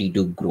opportunity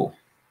to grow.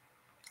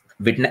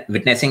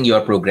 Witnessing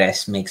your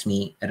progress makes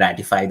me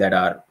ratify that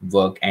our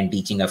work and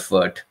teaching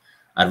effort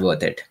are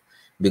worth it,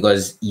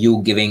 because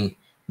you giving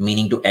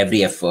meaning to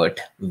every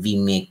effort we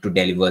make to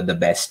deliver the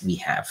best we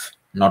have,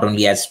 not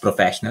only as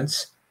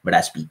professionals, but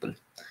as people.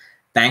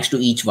 Thanks to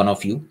each one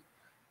of you,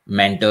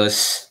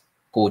 mentors,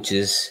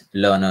 coaches,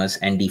 learners,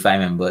 and DPhi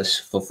members,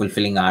 for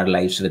fulfilling our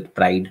lives with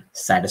pride,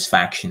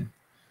 satisfaction.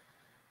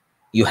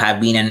 You have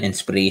been an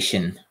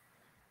inspiration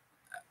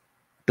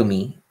to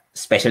me.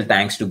 Special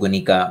thanks to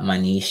Gunika,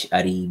 Manish,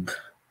 Arib,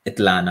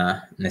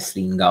 Itlana,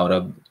 Nasreen,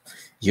 Gaurav,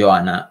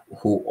 Joanna,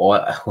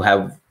 who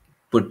have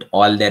put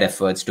all their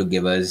efforts to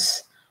give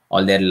us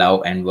all their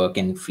love and work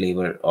in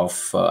favor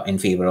of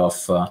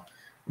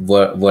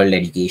world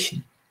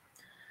education.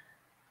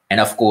 And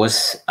of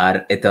course,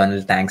 our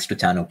eternal thanks to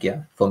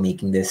Chanukya for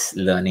making this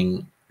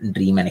learning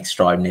dream an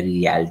extraordinary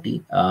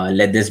reality.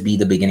 Let this be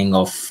the beginning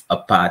of a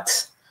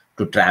path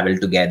to travel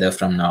together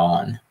from now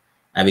on.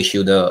 I wish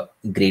you the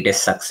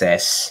greatest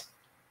success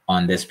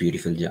on this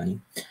beautiful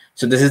journey.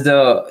 So this is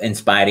the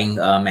inspiring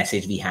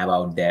message we have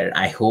out there.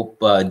 I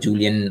hope,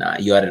 Julian,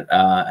 you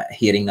are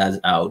hearing us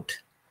out.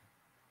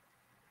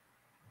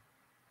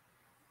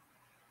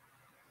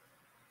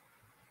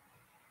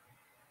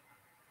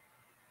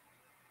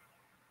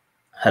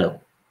 Hello.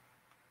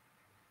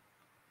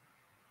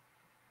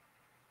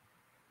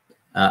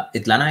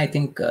 Itlana, I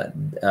think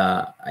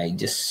I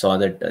just saw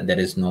that there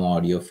is no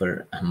audio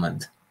for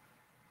Ahmad.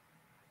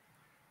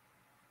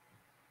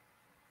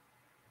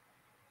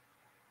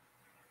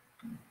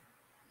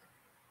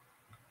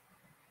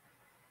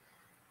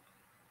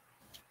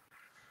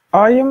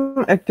 I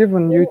am active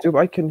on YouTube.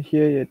 I can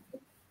hear it.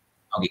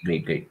 Okay,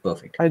 great,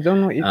 perfect. I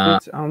don't know if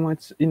it's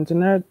much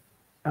internet.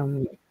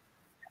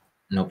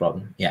 No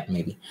problem. Yeah,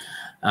 maybe.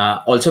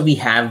 Also, we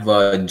have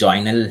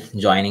Joinal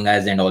joining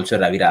us, and also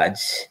Raviraj.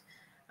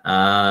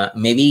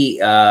 Maybe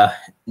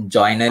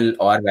Joinal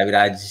or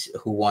Raviraj,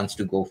 who wants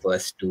to go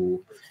first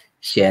to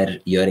share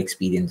your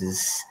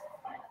experiences?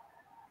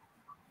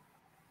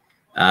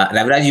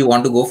 Raviraj, you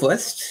want to go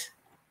first?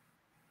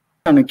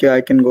 Okay,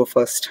 I can go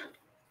first.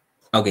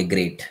 Okay,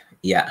 great.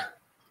 Yeah.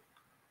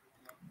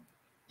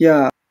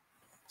 Yeah.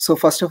 So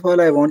first of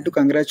all, I want to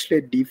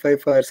congratulate DPhi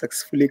for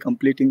successfully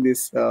completing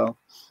this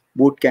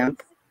boot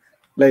camp.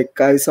 Like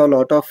I saw a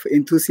lot of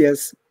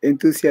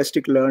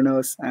enthusiastic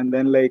learners, and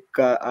then like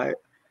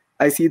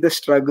I see the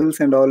struggles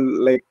and all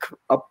like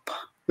up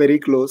very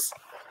close.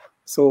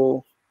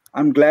 So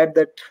I'm glad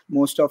that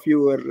most of you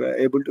were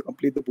able to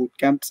complete the boot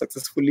camp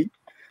successfully.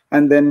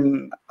 And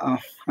then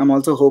I'm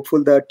also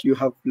hopeful that you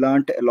have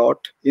learned a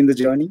lot in the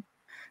journey.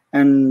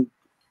 And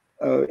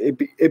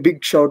a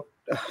big shout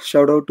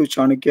out to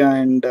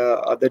Chanukya and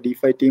other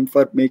DPhi team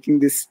for making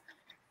this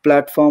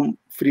platform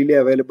freely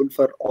available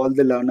for all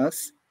the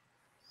learners.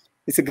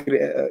 It's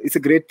a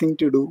great thing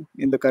to do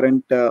in the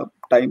current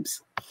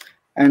times.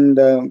 And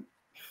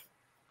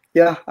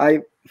yeah,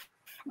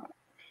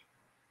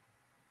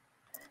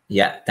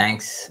 Yeah,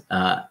 thanks.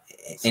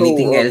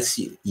 Anything else?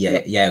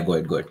 Yeah, go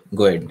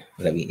ahead,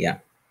 Ravi.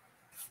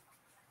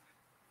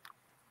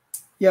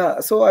 Yeah,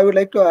 so I would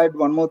like to add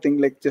one more thing,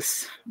 like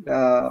just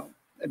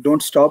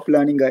don't stop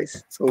learning,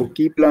 guys. So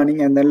keep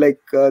learning, and then like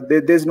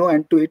there's no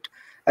end to it.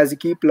 As you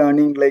keep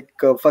learning, like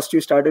first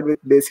you started with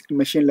basic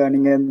machine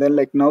learning, and then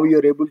like now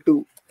you're able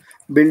to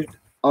build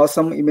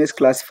awesome image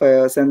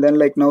classifiers, and then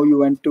like now you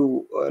went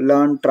to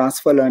learn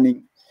transfer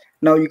learning.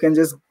 Now you can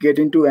just get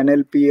into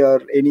NLP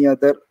or any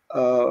other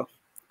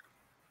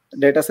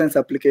data science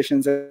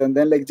applications, and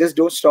then like just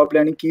don't stop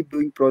learning, keep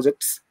doing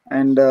projects,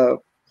 and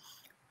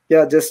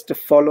yeah, just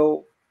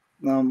follow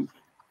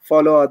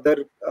other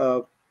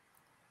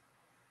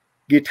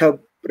GitHub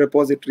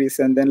repositories,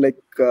 and then like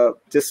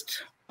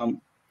just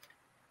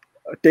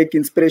take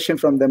inspiration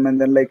from them, and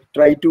then like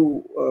try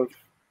to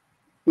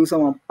do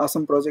some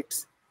awesome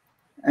projects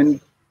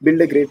and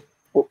build a great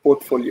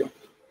portfolio.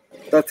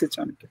 That's it,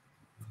 Chanukya.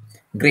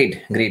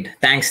 Great.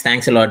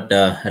 Thanks a lot,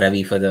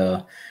 Ravi, for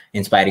the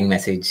inspiring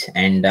message,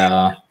 and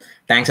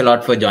thanks a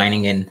lot for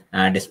joining in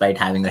despite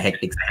having a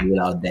hectic schedule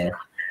out there.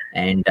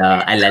 And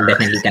I'll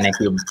definitely connect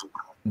you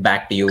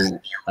back to you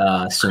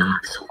soon.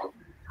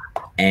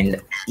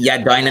 And yeah,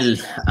 Joinal,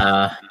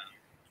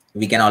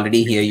 we can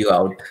already hear you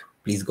out.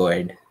 Please go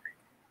ahead.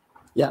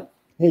 Yeah.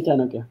 Hey,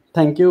 Chanukya.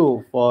 Thank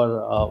you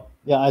for,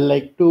 I'd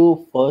like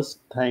to first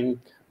thank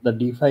the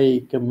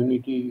DPhi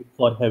community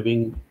for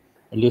having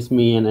at least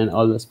me and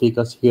all the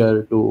speakers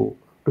here to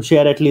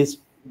share at least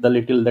the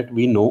little that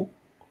we know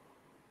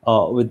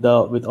with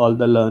all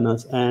the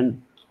learners.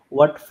 And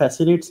what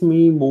fascinates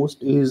me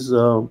most is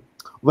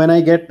when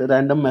I get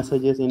random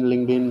messages in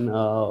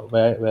LinkedIn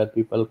where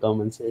people come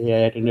and say, "Hey,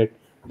 I attended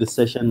this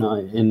session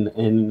in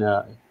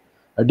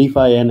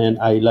DPhi and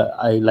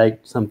I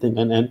liked something,"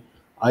 and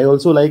I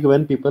also like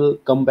when people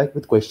come back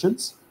with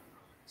questions.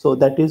 So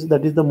that is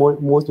the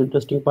most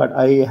interesting part.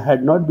 I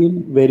had not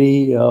been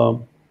very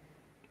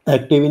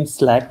active in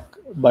Slack,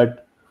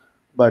 but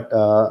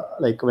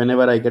like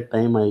whenever I get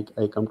time,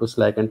 I come to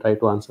Slack and try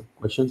to answer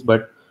questions.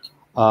 But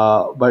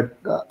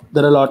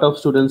there are a lot of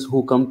students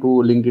who come to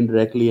LinkedIn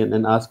directly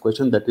and ask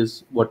questions. That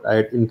is what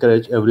I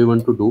encourage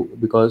everyone to do,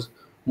 because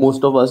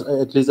most of us,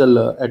 at least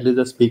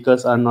the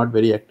speakers, are not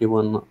very active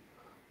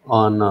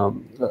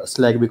on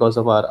Slack because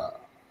of our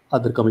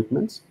other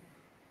commitments.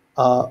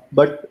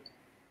 But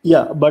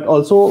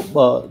also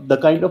the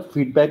kind of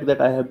feedback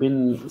that I have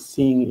been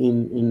seeing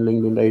in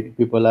LinkedIn, right?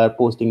 People are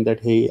posting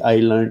that, "Hey, I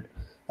learned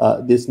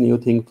this new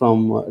thing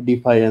from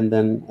DPhi and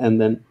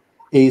then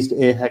aced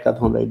a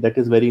hackathon," right? That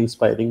is very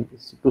inspiring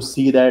to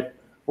see that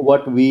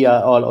what we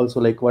are all also,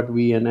 like what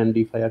we and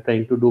DPhi are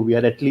trying to do. We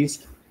are at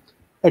least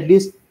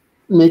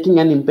making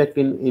an impact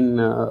in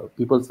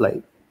people's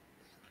life.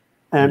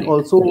 And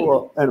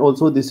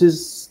also this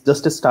is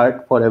just a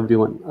start for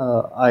everyone.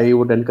 I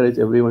would encourage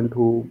everyone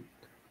to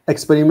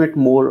experiment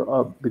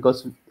more,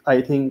 because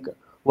I think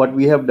what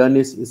we have done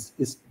is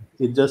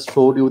it just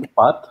showed you the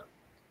path,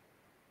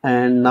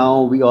 and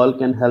now we all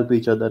can help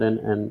each other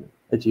and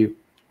achieve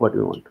what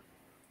we want.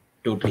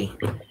 Totally.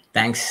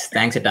 Thanks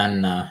a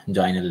ton,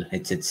 Joinal.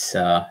 It's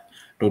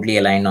totally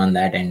aligned on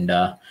that, and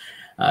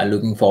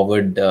looking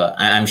forward.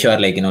 I'm sure,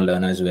 like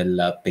learners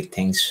will pick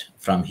things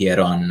from here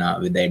on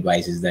with the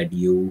advices that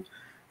you,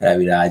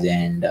 Raviraj,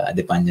 and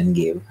Dipanjan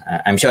gave.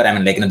 I'm sure. I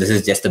mean, this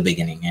is just the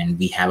beginning, and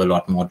we have a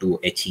lot more to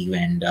achieve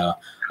and a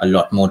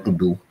lot more to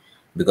do,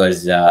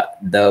 because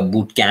the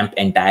bootcamp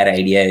entire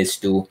idea is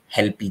to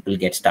help people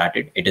get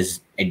started.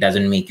 It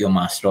doesn't make you a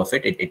master of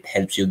it. It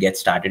helps you get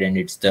started, and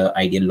it's the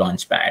ideal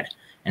launch pad.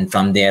 And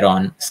from there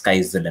on,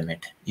 sky's the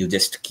limit. You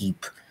just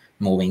keep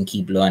moving,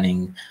 keep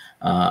learning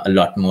a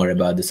lot more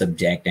about the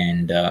subject,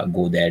 and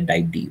go there,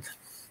 dive deep.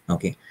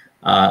 Okay.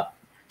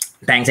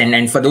 Thanks.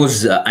 And for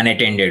those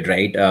unattended,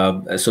 right?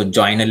 So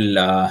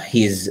Joinal,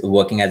 he's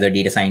working as a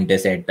data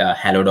scientist at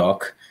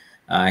HelloDoc.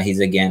 He's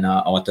again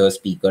an author,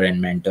 speaker, and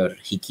mentor.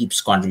 He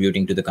keeps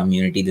contributing to the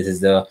community. This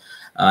is the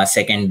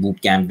second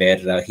bootcamp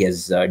where he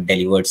has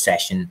delivered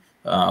session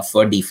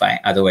for DPhi.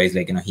 Otherwise,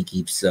 he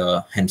keeps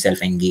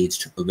himself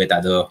engaged with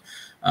other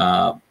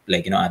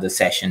other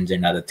sessions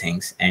and other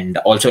things. And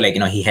also,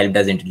 he helped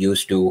us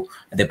introduce to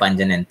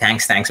Dipanjan. And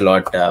thanks a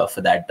lot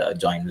for that,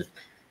 Joinal.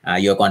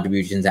 Your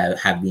contributions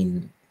have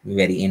been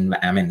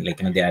I mean, like,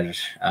 they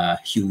are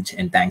huge,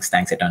 and thanks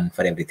a ton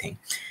for everything.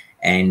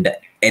 And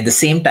at the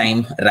same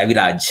time,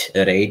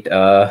 Raviraj, right?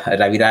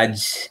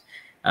 Raviraj,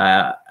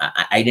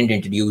 I didn't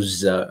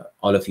introduce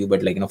all of you,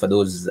 but like, for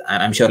those,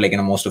 I'm sure like,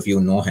 most of you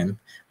know him,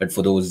 but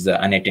for those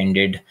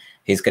unattended,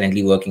 he's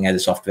currently working as a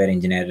software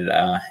engineer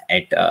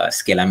at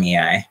Scalam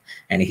AI,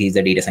 and he's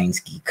a data science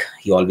geek.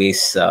 He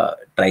always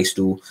tries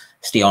to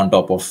stay on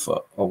top of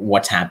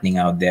what's happening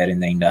out there in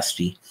the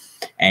industry.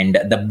 And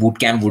the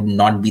bootcamp would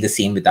not be the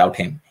same without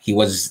him. He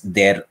was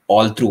there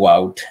all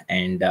throughout,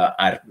 and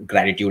our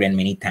gratitude and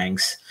many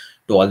thanks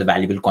to all the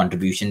valuable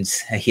contributions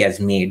he has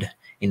made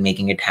in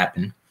making it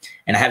happen.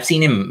 And I have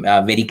seen him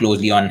very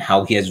closely on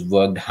how he has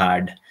worked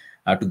hard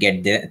to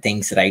get the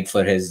things right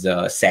for his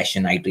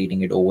session,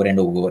 iterating it over and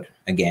over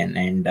again.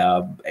 And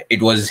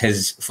it was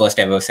his first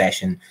ever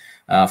session,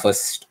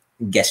 first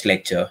guest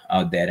lecture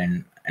out there.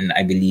 And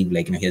I believe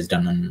like, he has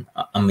done an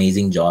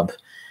amazing job.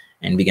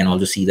 And we can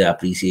also see the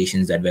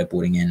appreciations that we're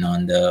pouring in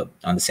on the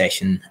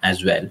session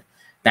as well.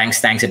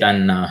 Thanks a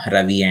ton,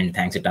 Ravi, and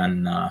thanks a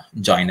ton,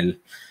 Joinal,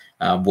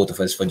 both of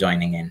us for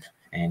joining in.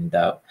 And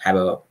have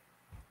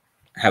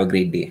a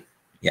great day.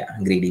 Yeah,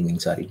 great evening.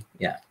 Sorry.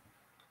 Yeah.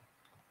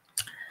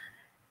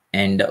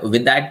 And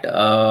with that,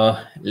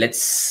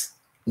 let's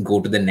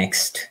go to the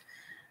next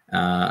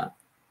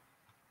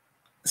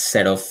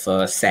set of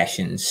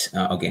sessions.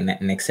 Okay,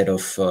 next set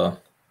of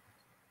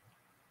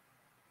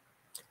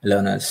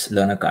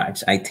learner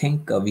cards. I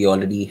think we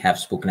already have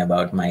spoken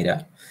about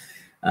Myra.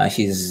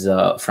 She's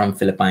from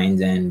Philippines,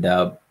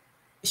 and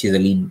she's a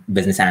lead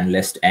business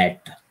analyst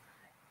at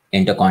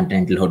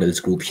Intercontinental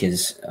Hotels Group.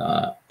 She's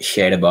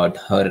shared about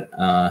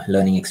her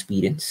learning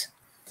experience.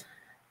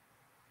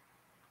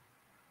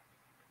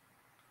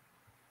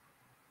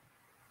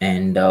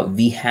 And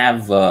we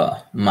have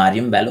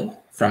Mariam Bello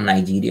from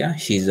Nigeria.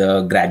 She's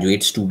a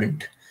graduate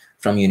student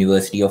from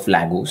University of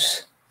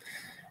Lagos.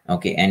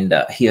 Okay, and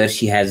here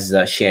she has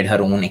shared her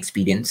own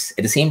experience.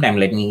 At the same time,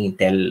 let me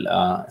tell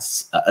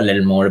a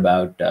little more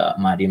about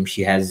Mariam.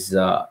 She has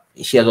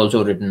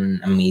also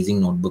written an amazing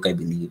notebook, I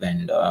believe,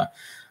 and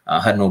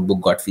her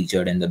notebook got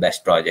featured in the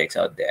best projects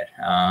out there.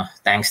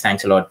 Thanks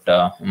a lot,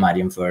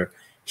 Mariam, for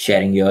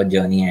sharing your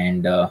journey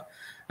and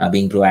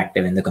being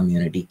proactive in the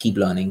community. Keep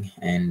learning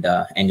and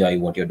enjoy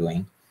what you're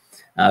doing.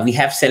 We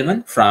have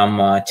Selvan from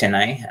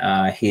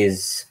Chennai.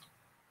 He's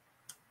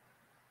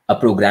a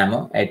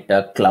programmer at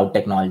cloud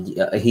technology.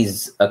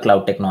 He's a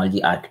cloud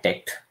technology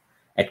architect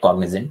at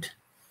Cognizant.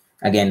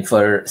 Again,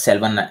 for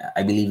Selvan,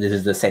 I believe this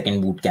is the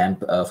second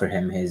bootcamp for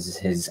him.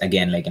 His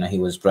again, like, he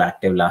was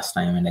proactive last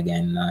time, and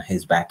again,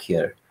 he's back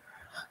here.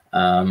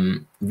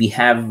 We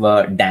have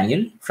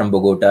Daniel from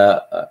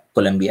Bogota,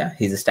 Colombia.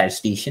 He's a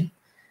statistician,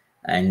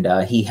 and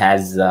he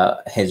has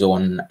his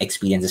own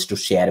experiences to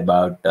share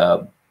about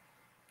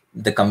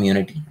the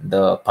community,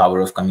 the power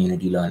of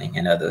community learning,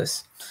 and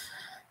others.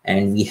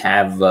 And we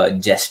have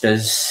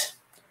Jesters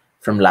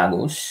from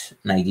Lagos,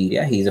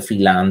 Nigeria. He's a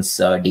freelance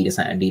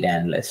data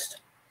analyst.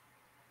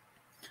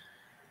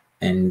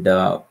 And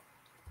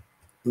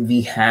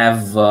we have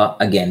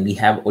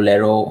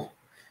Olero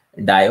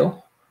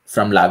Dio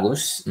from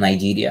Lagos,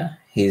 Nigeria.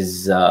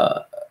 He's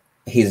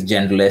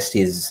generalist.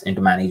 He's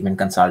into management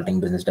consulting,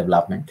 business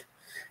development,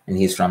 and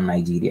he's from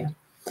Nigeria.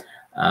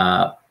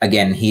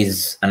 Again,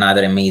 he's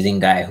another amazing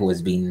guy who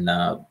has been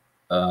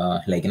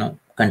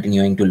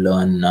continuing to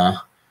learn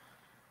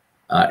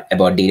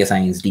about data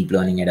science, deep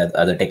learning, and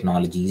other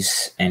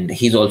technologies. And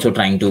he's also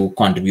trying to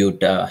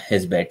contribute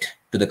his bit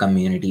to the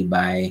community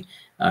by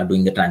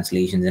doing the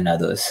translations and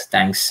others.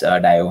 Thanks,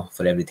 Dio,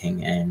 for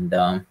everything. And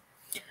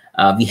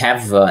we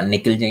have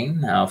Nikhil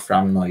Jain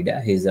from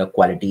Noida. He's a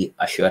quality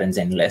assurance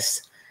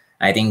analyst.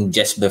 I think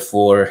just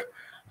before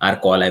our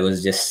call, I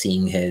was just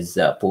seeing his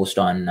post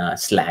on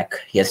Slack.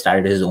 He has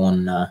started his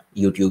own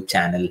YouTube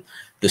channel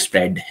to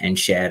spread and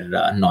share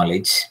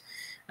knowledge.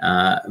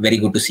 Very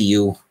good to see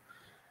you.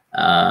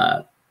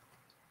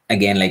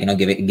 Again,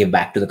 give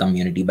back to the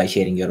community by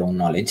sharing your own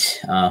knowledge.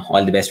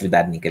 All the best with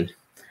that, Nikhil.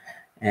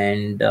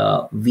 And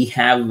we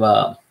have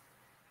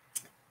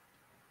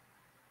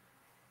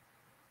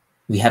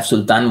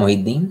Sultan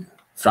Mohiddin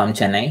from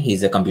Chennai.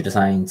 He's a computer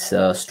science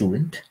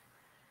student,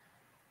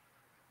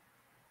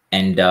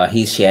 and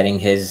he's sharing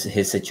his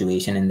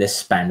situation in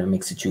this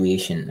pandemic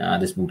situation.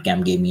 This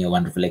bootcamp gave me a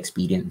wonderful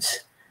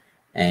experience,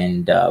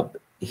 and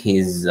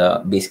he's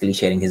basically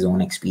sharing his own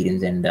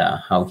experience and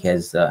how he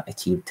has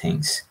achieved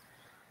things.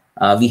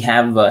 We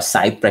have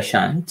Sai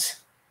Prashant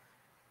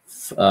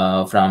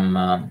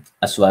from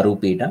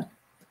Aswarupeta.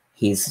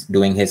 He's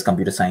doing his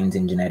computer science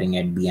engineering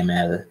at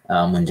BML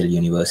Munjal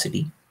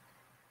University.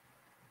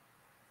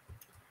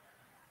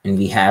 And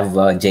we have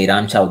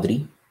Jairam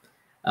Chowdhury.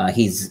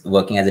 He's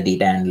working as a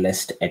data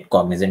analyst at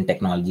Cognizant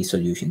Technology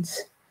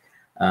Solutions.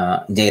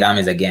 Jairam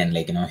is again,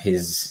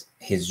 he's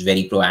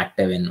very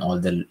proactive in all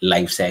the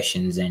live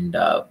sessions, and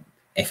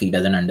if he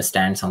doesn't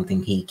understand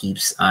something, he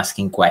keeps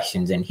asking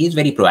questions, and he's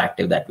very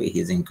proactive that way.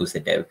 He's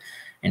inquisitive,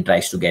 and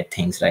tries to get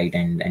things right.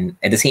 And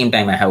at the same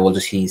time, I have also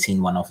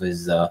seen one of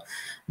his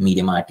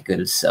Medium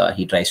articles.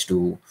 He tries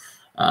to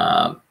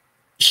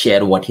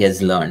share what he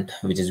has learned,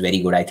 which is very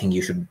good. I think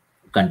you should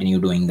continue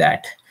doing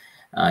that.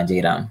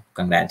 Jairam,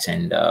 congrats,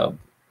 and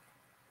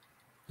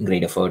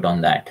great effort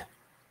on that.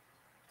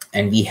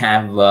 And we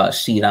have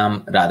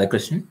Sriram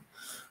Radhakrishnan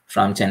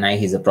from Chennai.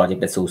 He's a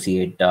project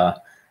associate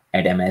at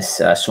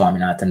MS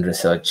Swaminathan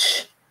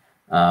Research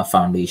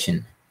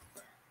Foundation.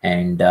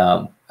 And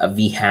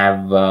we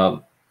have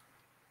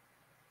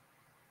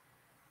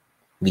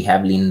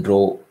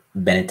Leandro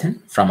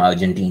Benetton from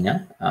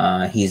Argentina.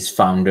 He's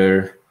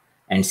founder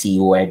and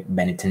CEO at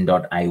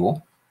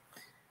benetton.io.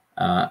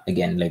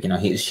 Again, like,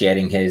 he's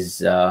sharing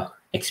his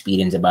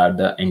experience about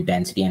the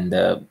intensity and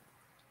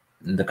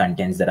the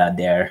contents that are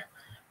there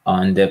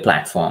on the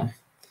platform.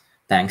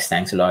 Thanks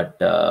a lot,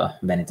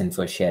 Benetton,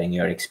 for sharing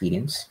your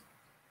experience.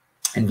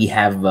 And we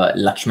have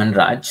Lakshman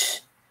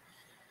Raj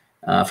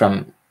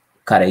from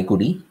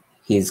Karaikudi.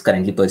 He's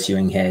currently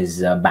pursuing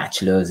his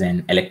bachelor's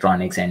in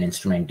electronics and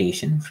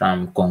instrumentation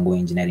from Congo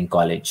Engineering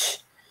College.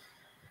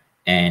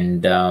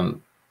 And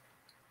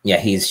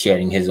he's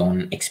sharing his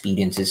own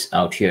experiences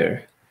out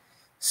here.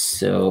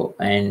 So,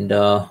 and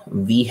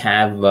we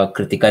have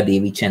Kritika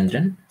Devi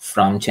Chandran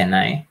from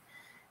Chennai,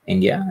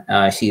 India.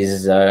 She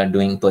is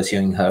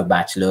pursuing her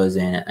bachelor's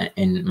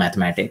in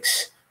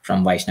mathematics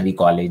from Vaishnavi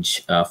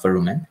College for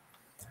Women.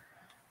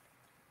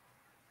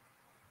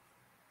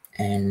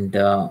 And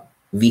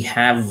we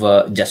have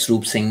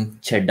Jasroop Singh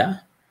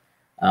Chedda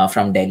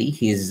from Delhi.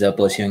 He's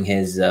pursuing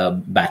his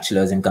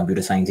bachelor's in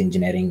computer science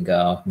engineering,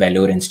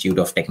 Vellore Institute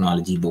of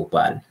Technology,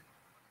 Bhopal.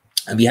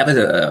 We have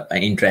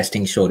an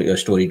interesting story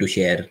to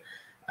share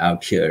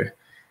out here.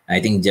 I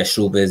think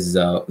Jasroop is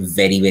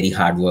very, very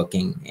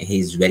hardworking.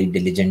 He's very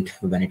diligent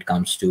when it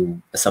comes to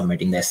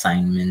submitting the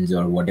assignments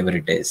or whatever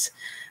it is.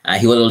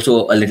 He was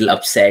also a little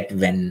upset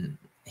when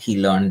he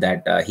learned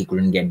that he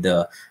couldn't get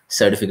the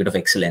certificate of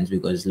excellence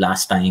because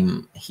last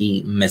time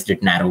he missed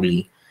it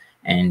narrowly,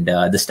 and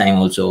this time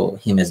also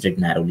he missed it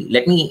narrowly.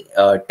 Let me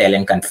tell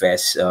and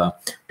confess to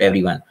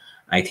everyone.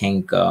 I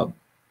think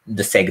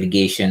the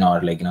segregation,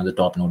 or the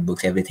top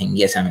notebooks, everything.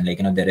 Yes, I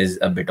mean, there is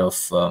a bit of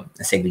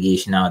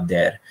segregation out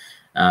there,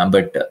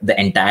 but the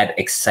entire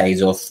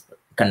exercise of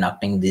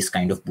conducting this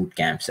kind of boot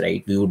camps,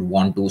 right? We would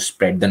want to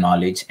spread the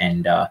knowledge,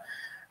 and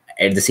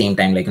at the same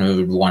time, we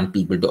would want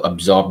people to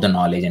absorb the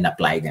knowledge and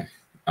apply them.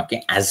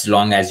 Okay, as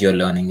long as you're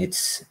learning,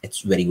 it's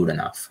very good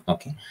enough.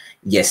 Okay,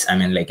 yes, I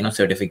mean,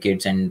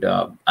 certificates and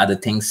other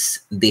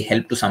things, they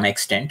help to some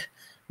extent,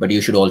 but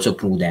you should also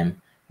prove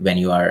them when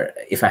you are,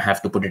 if I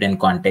have to put it in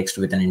context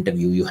with an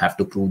interview, you have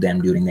to prove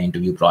them during the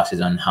interview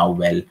process on how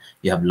well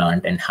you have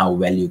learned and how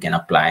well you can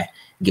apply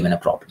given a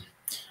problem.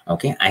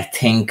 Okay, I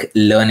think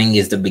learning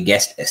is the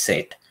biggest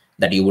asset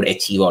that you would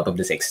achieve out of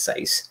this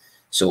exercise.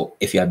 So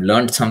if you have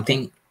learned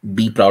something,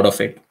 be proud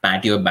of it,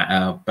 pat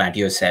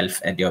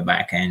yourself at your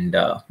back, and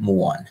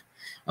move on.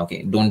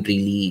 Okay, don't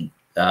really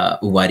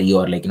worry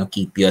or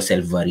keep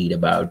yourself worried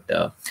about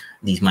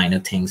these minor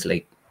things.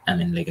 I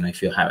mean,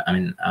 if you have, I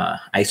mean,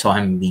 I saw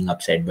him being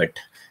upset, but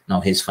now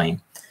he's fine.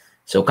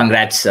 So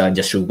congrats,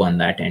 Jasroop, on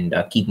that, and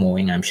keep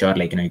moving. I'm sure,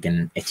 you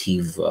can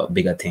achieve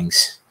bigger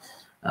things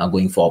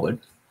going forward.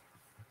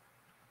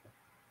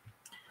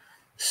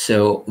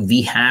 So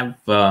we have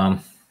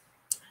Diana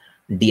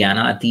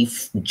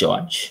Atif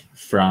George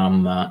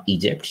from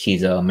Egypt.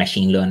 She's a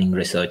machine learning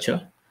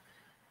researcher,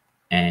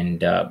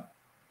 and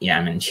I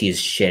mean, she's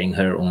sharing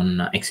her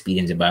own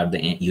experience about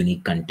the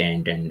unique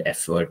content and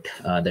effort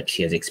that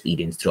she has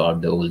experienced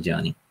throughout the whole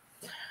journey.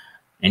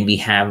 And we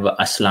have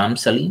Aslam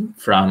Salim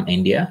from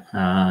India.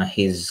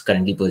 He's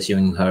currently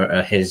pursuing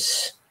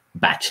his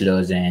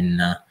bachelor's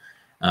in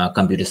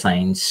computer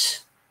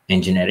science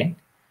engineering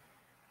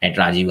at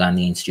Rajiv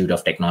Gandhi Institute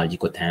of Technology,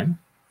 Kotham.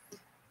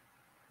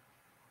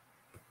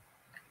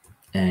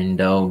 And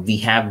we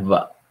have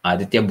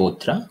Aditya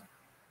Botra.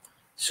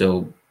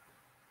 So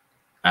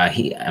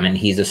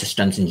he's a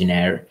systems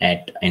engineer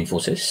at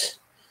Infosys,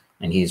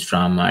 and he's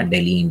from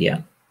Delhi,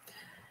 India.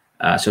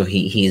 So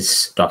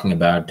he's talking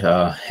about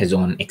his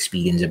own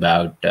experience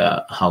about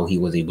how he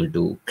was able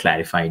to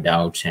clarify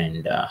doubts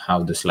and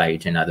how the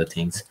slides and other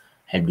things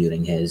helped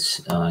during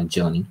his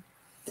journey.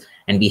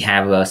 And we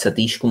have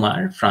Satish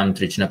Kumar from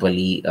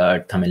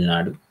Trichinapalli, Tamil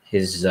Nadu.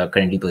 He's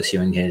currently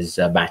pursuing his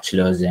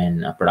bachelor's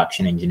in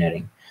production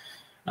engineering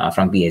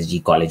from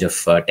PSG College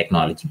of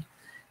Technology.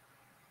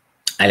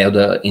 I love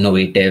the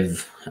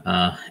innovative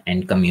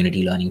and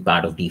community learning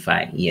part of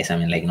DPhi. Yes, I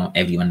mean,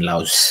 everyone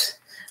loves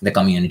the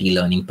community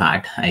learning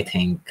part. I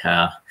think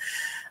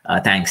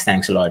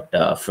thanks a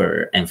lot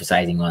for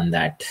emphasizing on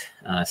that,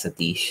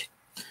 Satish.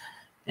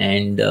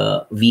 And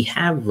we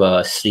have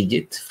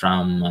Srijit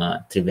from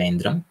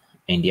Trivandrum,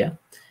 India.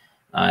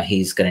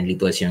 He's currently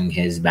pursuing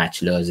his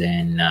bachelor's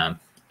in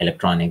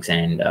electronics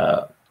and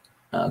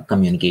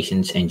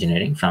communications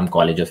engineering from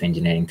College of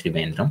Engineering,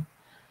 Trivandrum.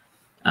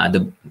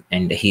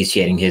 And he's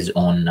sharing his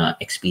own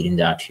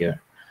experience out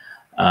here.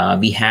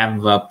 We have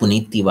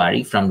Puneet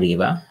Tiwari from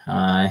Reva.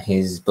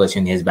 He's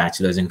pursuing his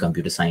bachelor's in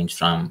computer science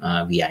from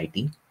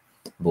VIT,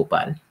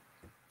 Bhopal.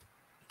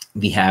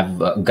 We have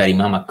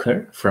Garima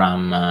Makkar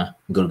from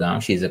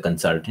Gurgaon. She's a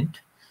consultant.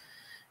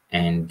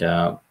 And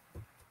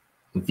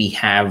we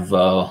have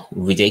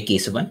Vijay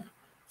Kesavan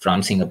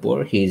from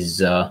Singapore.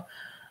 He's a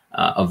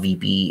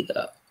VP.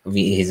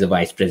 He's a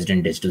Vice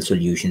President Digital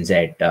Solutions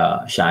at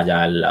Shah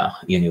Jaal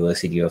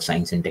University of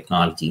Science and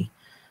Technology.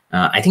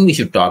 I think we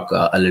should talk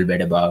a little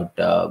bit about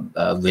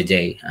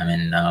Vijay. I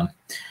mean,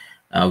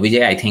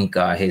 Vijay, I think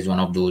he's one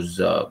of those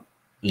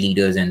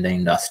leaders in the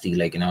industry,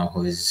 like,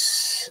 who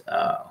has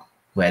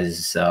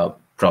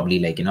probably,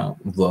 like,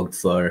 worked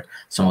for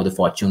some of the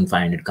Fortune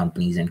 500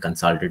 companies and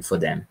consulted for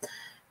them.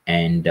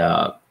 And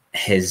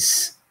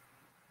his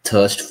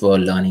thirst for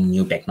learning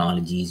new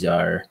technologies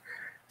are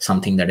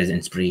something that is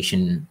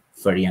inspiration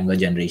for younger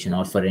generation,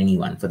 or for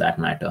anyone for that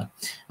matter.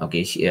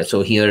 Okay,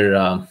 so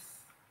here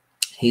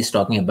he's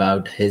talking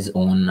about his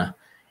own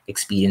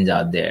experience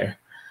out there.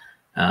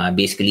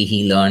 Basically,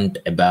 he learned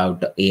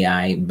about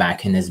AI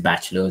back in his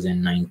bachelor's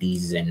in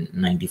 90s and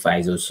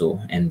 95s or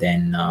so. And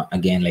then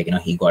again, like,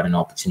 he got an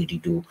opportunity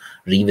to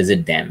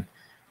revisit them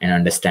and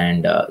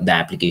understand the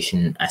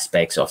application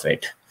aspects of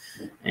it.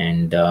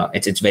 And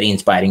it's very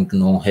inspiring to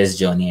know his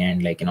journey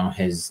and, like,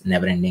 his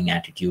never-ending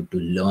attitude to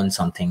learn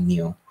something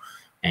new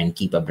and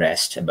keep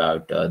abreast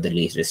about the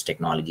latest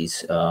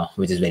technologies,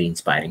 which is very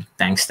inspiring.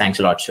 Thanks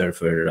a lot, sir,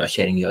 for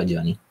sharing your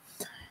journey.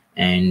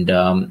 And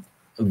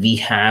we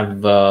have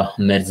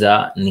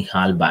Mirza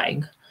Nihal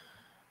Baig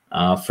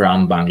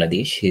from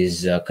Bangladesh.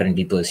 He's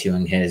currently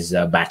pursuing his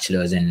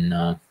bachelor's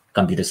in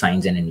computer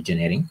science and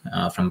engineering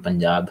from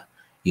Punjab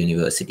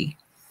University.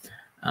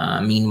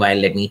 Meanwhile,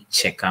 let me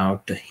check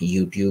out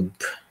YouTube.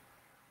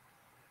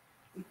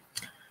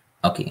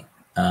 Okay,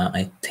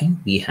 I think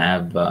we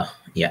have,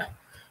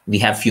 we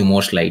have few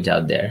more slides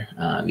out there.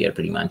 We are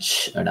pretty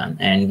much done.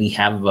 And we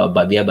have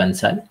Bhavya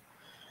Bansal,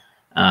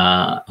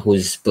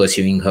 who's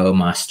pursuing her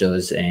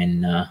master's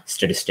in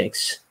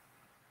statistics.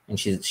 And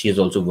she's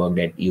also worked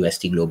at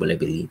UST Global, I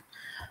believe.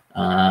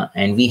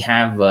 And we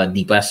have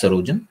Deepa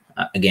Sarojan.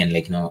 Again,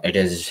 like, it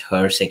is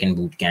her second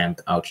boot camp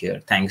out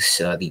here. Thanks,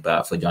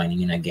 Deepa, for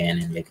joining in again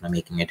and, like,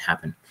 making it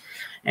happen.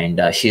 And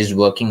she's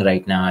working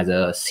right now as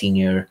a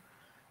senior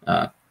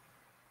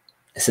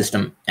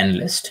system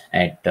analyst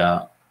at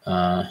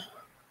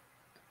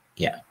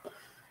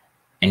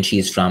and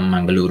she's from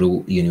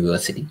Mangaluru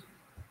University.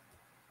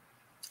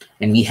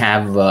 And we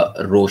have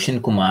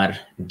Roshan Kumar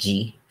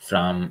G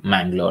from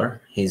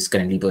Mangalore. He's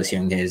currently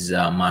pursuing his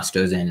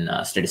master's in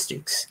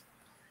statistics.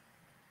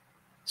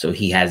 So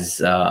he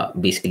has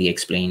basically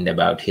explained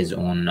about his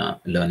own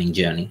learning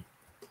journey.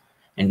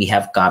 And we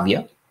have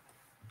Kavya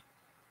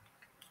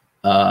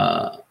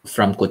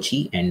from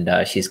Kochi, and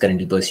she's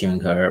currently pursuing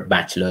her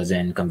bachelor's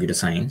in computer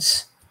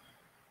science.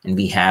 And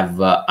we have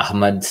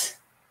Ahmad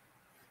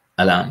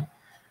Alam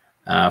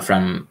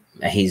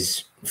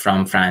he's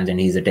from France, and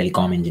he's a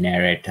telecom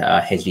engineer at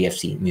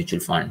HDFC Mutual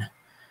Fund.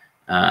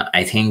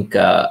 I think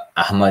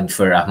Ahmad,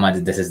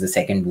 this is the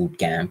second boot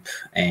camp,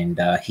 and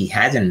he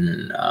has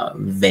a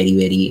very,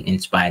 very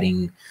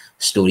inspiring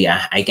story.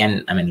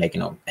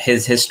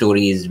 His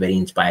story is very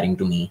inspiring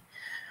to me.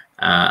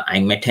 I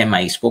met him,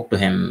 I spoke to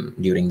him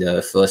during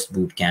the first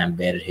boot camp,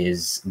 where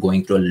he's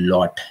going through a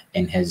lot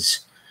in his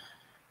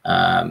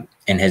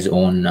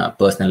own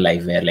personal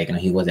life, where, like,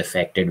 he was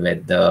affected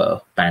with the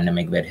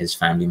pandemic, where his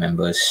family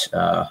members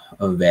were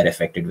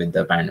affected with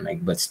the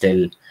pandemic, but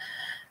still,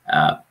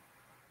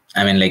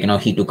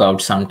 he took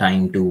out some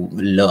time to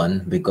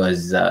learn,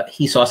 because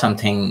he saw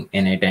something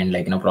in it, and,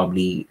 like,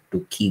 probably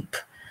to keep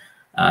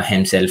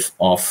himself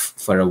off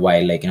for a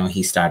while, like,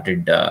 he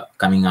started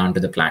coming onto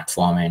the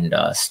platform and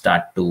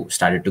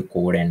started to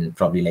code and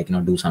probably, like,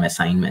 do some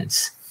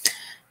assignments.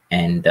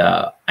 And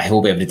I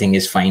hope everything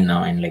is fine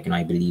now, and, like,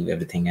 I believe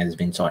everything has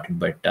been sorted.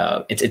 But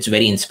it's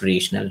very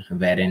inspirational,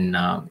 wherein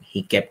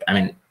he kept.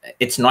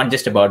 It's not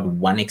just about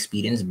one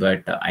experience,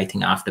 but I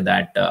think after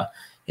that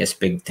he has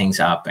picked things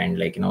up, and,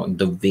 like,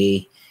 the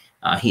way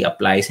he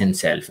applies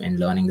himself in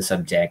learning the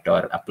subject,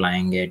 or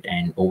applying it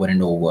and over,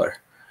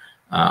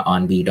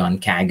 be it on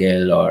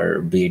Kaggle,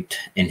 or be it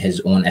in his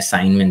own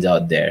assignments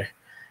out there,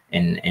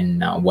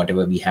 in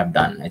whatever we have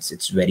done.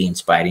 It's very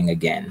inspiring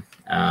again.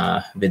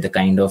 With the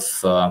kind of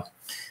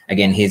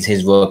again,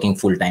 he's working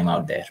full time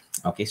out there.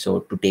 Okay, so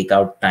to take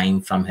out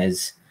time from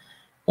his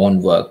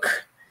own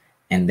work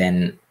and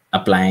then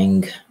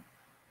applying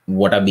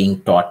what are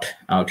being taught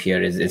out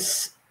here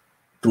is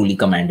truly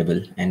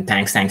commendable. And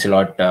thanks a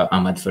lot,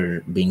 Ahmad, for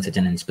being such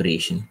an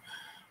inspiration,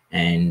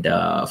 and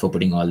for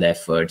putting all the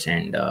efforts.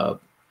 And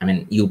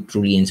you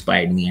truly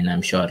inspired me, and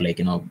I'm sure, like,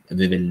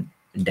 we will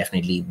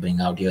definitely bring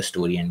out your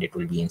story, and it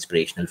will be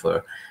inspirational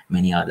for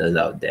many others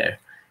out there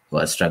who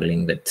are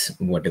struggling with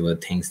whatever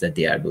things that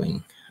they are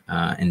doing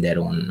in their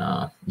own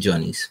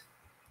journeys.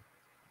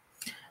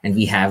 And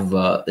we have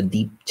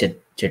Deep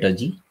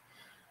Chatterjee.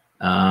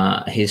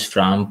 He's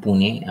from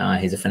Pune.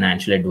 He's a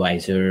financial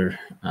advisor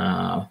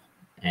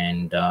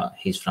and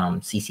he's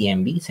from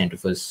CCMB, Center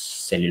for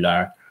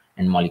Cellular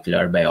and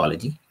Molecular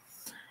Biology.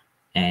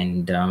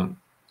 And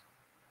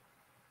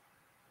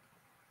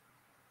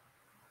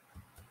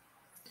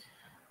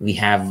we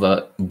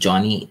have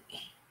Johnny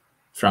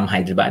from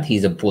Hyderabad.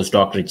 He's a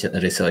postdoc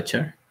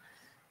researcher.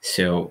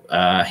 So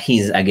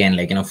he's again,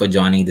 like, for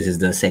Johnny, this is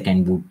the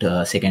second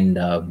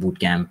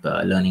bootcamp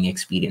learning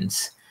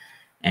experience.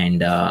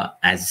 And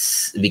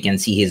as we can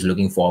see, he's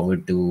looking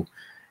forward to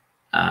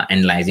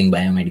analyzing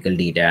biomedical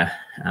data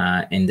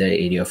in the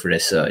area of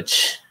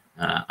research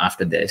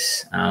after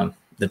this.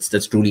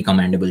 That's truly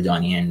commendable,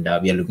 Johnny, and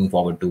we are looking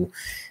forward to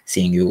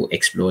seeing you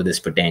explore this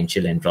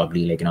potential and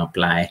probably, like,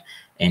 apply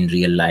in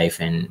real life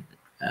and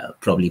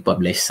probably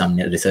publish some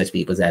research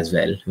papers as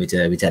well, which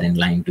are in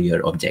line to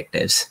your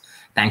objectives.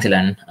 Thanks,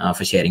 Ilan,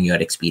 for sharing your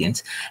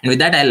experience. And with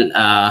that,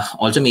 I'll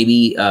also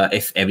maybe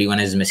if everyone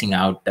is missing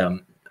out,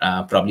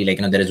 probably, like,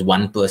 there is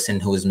one person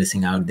who is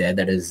missing out there,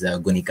 that is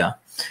Gunika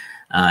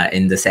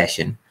in the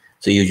session.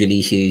 So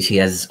usually she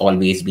has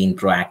always been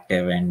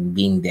proactive and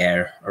being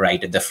there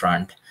right at the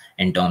front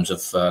in terms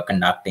of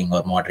conducting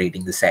or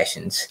moderating the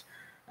sessions.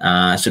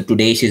 So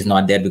today she's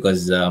not there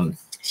because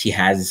she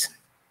has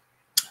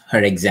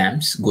her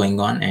exams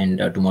going on, and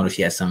tomorrow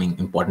she has some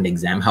important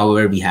exam.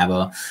 However, we have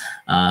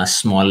a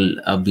small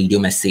video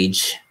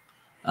message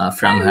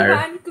from her.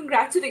 Hi, everyone.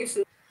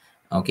 Congratulations.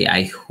 Okay,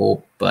 I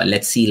hope,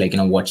 let's see, like,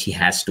 what she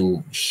has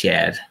to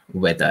share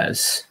with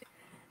us.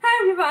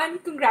 Hi, everyone.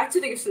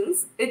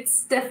 Congratulations.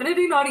 It's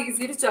definitely not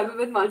easy to juggle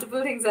with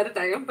multiple things at a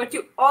time, but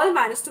you all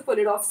managed to pull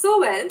it off so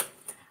well.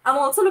 I'm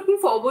also looking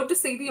forward to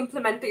see the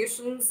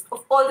implementations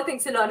of all the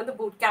things you learn in the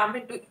bootcamp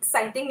into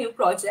exciting new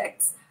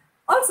projects.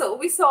 Also,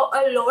 we saw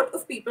a lot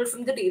of people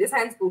from the Data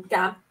Science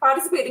Bootcamp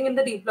participating in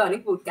the Deep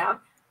Learning Bootcamp,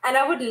 and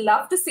I would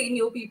love to see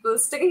new people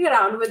sticking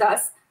around with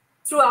us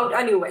throughout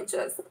our new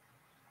ventures.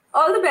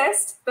 All the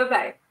best.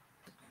 Bye-bye.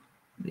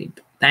 Great.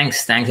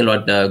 Thanks a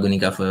lot,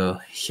 Gunika, for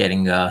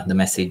sharing the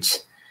message,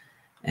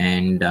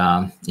 and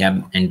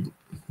yeah, and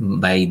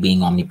by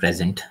being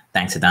omnipresent.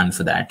 Thanks, Adan,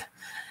 for that.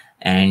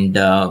 And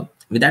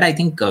with that, I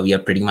think we are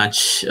pretty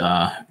much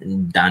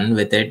done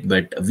with it,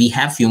 but we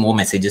have a few more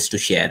messages to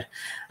share.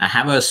 I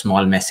have a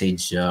small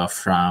message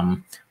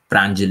from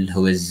Pranjal,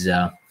 who is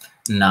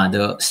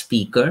another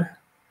speaker.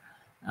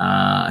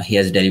 He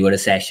has delivered a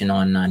session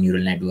on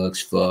neural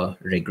networks for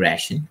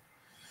regression.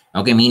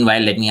 Okay,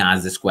 meanwhile, let me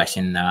ask this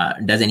question.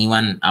 Does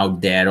anyone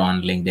out there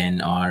on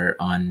LinkedIn or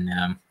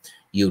on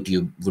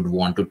YouTube would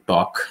want to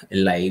talk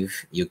live?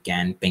 You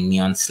can ping me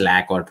on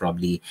Slack, or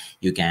probably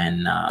you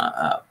can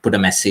put a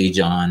message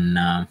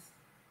on,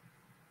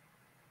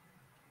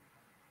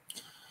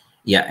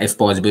 yeah, if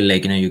possible,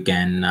 like, you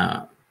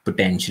can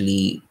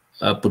potentially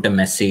put a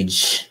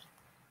message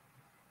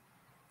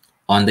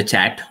on the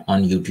chat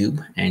on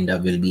YouTube, and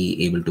we'll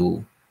be able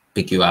to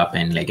pick you up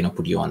and, like,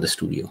 put you on the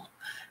studio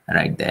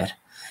right there.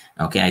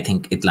 Okay, I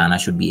think Itlana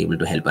should be able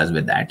to help us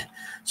with that.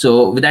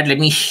 So with that, let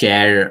me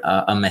share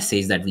a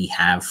message that we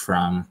have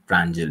from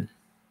Pranjal.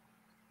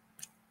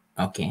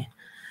 Okay.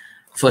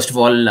 First of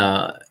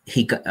all,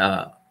 he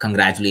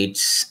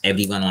congratulates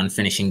everyone on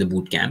finishing the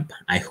bootcamp.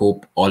 I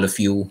hope all of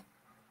you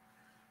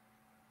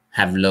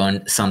have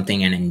learned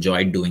something and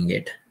enjoyed doing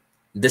it.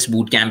 This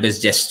bootcamp is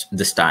just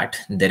the start.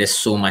 There is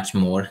so much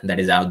more that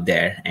is out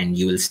there, and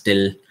you will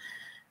still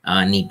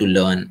need to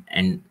learn,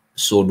 and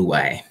so do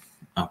I.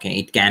 Okay,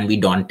 it can be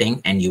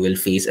daunting, and you will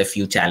face a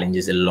few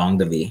challenges along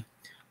the way,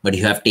 but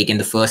you have taken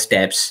the first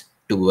steps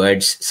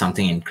towards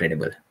something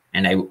incredible,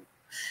 and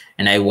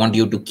I want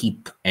you to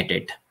keep at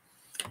it.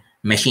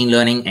 Machine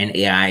learning and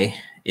AI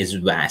is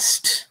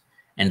vast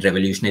and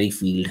revolutionary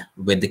field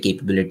with the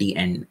capability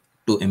and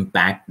to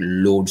impact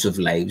loads of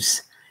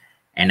lives.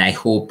 And I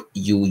hope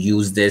you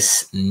use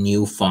this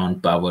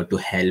newfound power to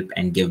help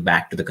and give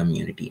back to the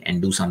community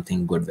and do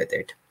something good with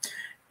it.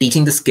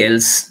 Teaching the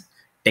skills,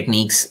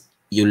 techniques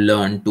you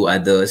learn to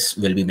others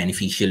will be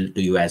beneficial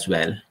to you as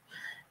well.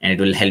 And it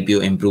will help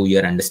you improve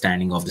your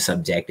understanding of the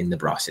subject in the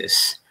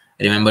process.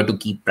 Remember to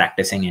keep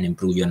practicing and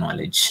improve your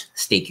knowledge.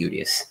 Stay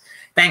curious.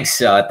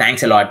 Thanks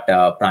a lot,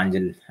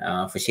 Pranjal,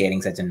 for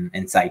sharing such an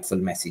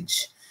insightful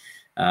message.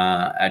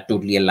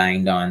 Totally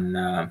aligned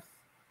on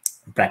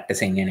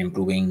practicing and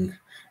improving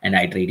and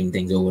iterating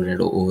things over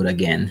and over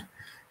again.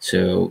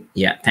 So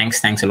yeah,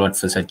 thanks a lot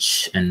for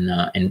such an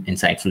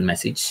insightful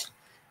message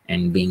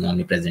and being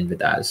omnipresent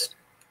with us.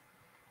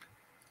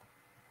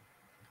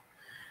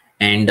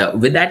 And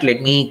with that,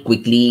 let me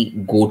quickly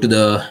go to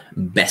the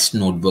best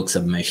notebook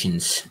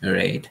submissions,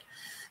 right?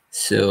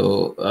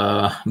 So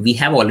we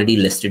have already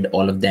listed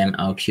all of them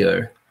out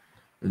here,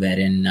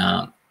 wherein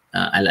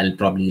I'll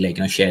probably, like,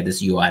 share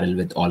this URL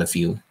with all of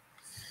you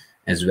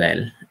as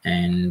well.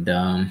 And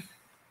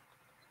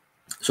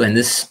so in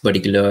this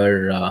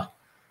particular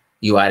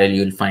URL,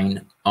 you'll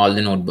find all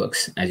the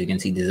notebooks. As you can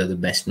see, these are the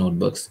best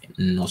notebooks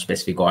in no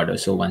specific order.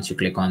 So once you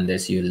click on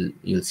this,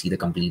 you'll see the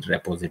complete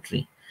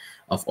repository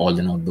of all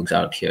the notebooks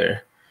out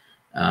here.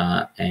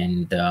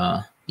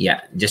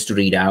 Yeah, just to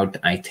read out,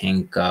 I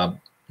think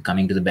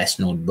coming to the best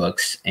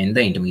notebooks in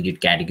the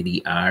intermediate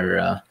category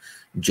are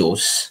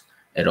Jose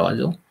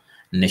Erolzo,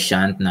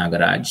 Nishant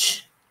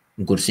Nagaraj,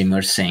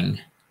 Gursimar Singh,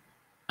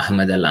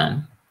 Ahmed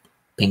Alam,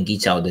 Pinky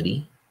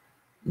Chowdhury,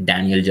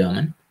 Daniel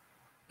German,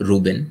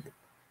 Ruben,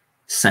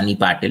 Sunny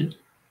Patil,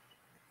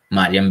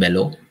 Mariam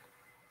Bello,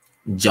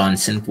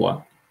 Johnson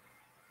Kwa,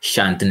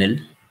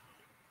 Shantanil,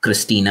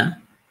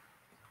 Christina,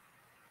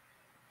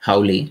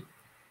 Howley,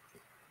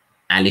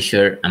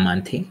 Alisher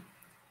Amanthe,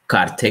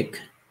 Karthik,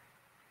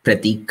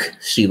 Pratik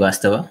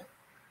Srivastava,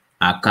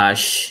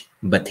 Akash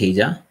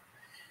Batheja,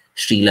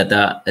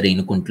 Srilata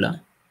Renukuntla,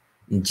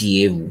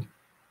 G.A. Wu.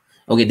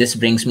 Okay, this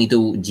brings me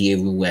to G.A.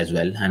 Wu as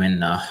well. I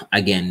mean,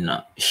 again,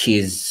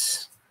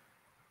 she's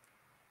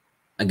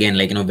again,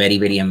 like, very,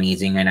 very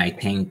amazing. And I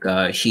think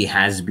she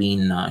has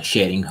been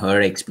sharing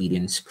her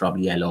experience.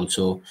 Probably I'll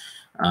also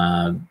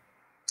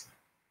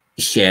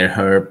share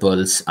her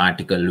Pulse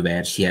article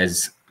where she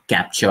has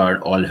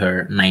captured all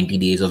her 90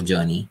 days of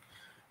journey.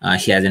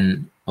 She has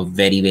a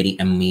very, very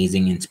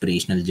amazing,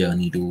 inspirational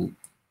journey to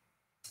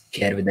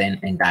share with the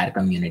entire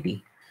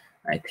community.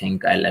 I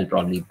think I'll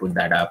probably put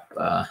that up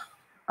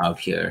out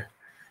here.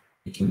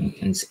 She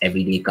mentions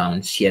every day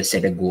counts. She has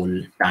set a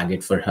goal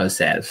target for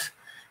herself,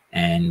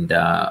 and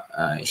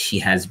she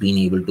has been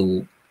able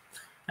to,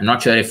 I'm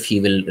not sure if she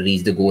will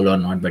reach the goal or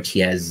not, but she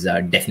has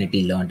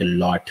definitely learned a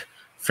lot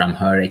from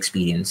her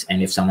experience.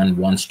 And if someone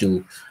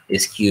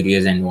is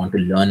curious and want to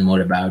learn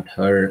more about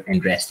her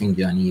interesting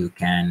journey, you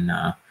can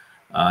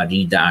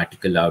read the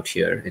article out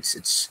here.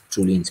 It's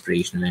truly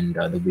inspirational, and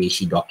the way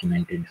she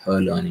documented her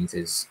learnings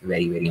is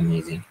very, very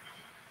amazing.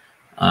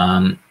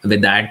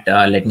 With that,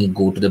 let me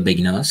go to the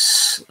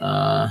beginners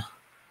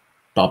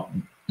top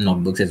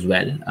notebooks as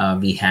well.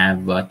 We have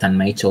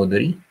Tanmay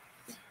Chaudhary.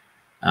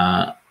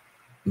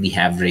 We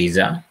have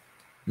Reza,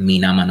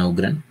 Meena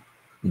Manogran,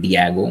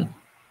 Diago.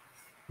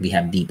 We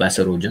have Deepa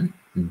Sarojan,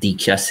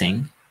 Diksha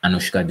Singh,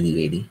 Anushka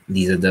Dwivedi.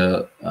 These are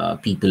the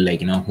people,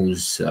 like,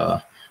 whose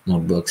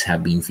notebooks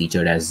have been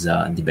featured as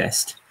the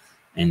best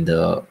in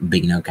the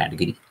beginner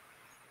category.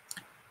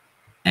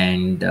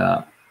 And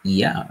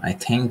yeah, I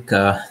think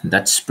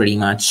that's pretty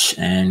much.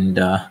 And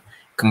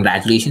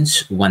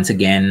congratulations once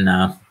again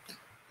to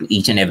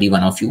each and every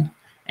one of you.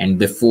 And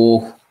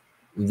before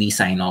we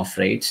sign off,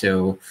 right,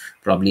 so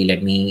probably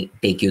let me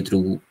take you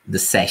through the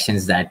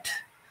sessions that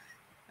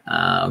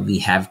we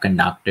have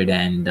conducted,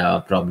 and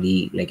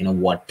probably, like,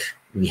 what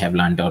we have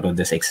learned out of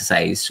this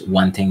exercise.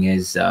 One thing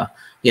is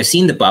we have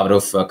seen the power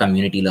of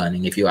community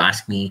learning. If you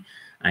ask me,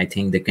 I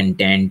think the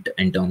content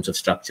in terms of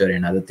structure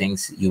and other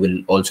things, you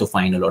will also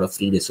find a lot of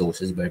free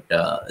resources, but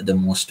the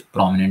most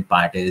prominent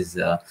part is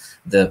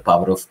the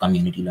power of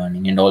community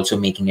learning, and also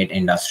making it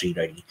industry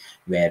ready,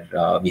 where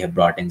we have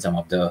brought in some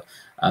of the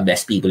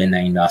best people in the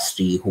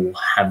industry who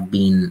have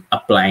been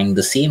applying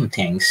the same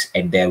things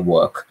at their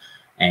work,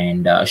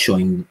 and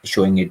showing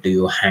it to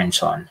you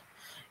hands-on.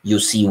 You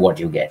see what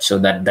you get. So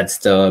that's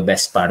the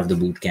best part of the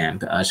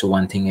bootcamp. So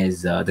one thing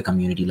is the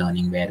community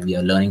learning, where we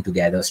are learning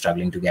together,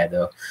 struggling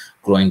together,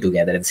 growing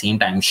together, at the same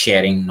time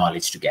sharing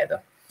knowledge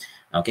together.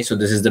 Okay, so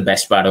this is the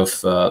best part of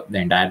the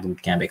entire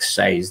bootcamp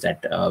exercise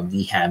that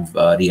we have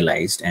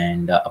realized.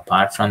 And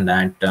apart from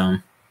that,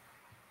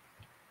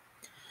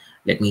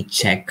 let me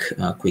check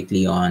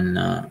quickly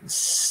on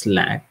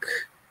Slack.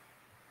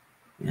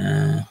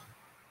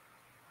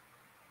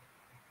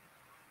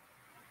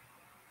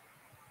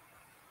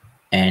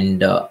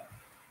 And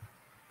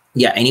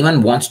yeah,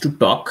 anyone wants to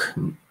talk?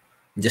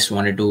 Just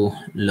wanted to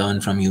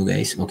learn from you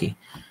guys. Okay,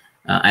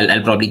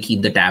 I'll probably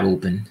keep the tab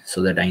open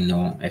so that I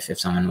know if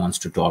someone wants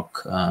to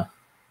talk,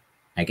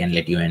 I can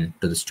let you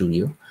into the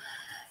studio.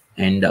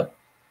 And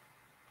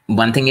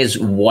one thing is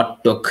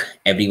what took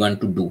everyone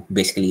to do.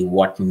 Basically,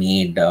 what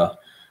made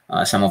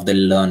some of the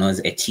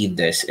learners achieve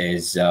this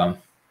is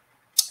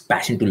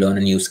passion to learn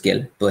a new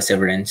skill,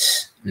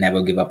 perseverance,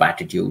 never give up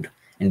attitude,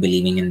 and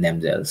believing in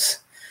themselves.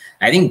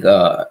 I think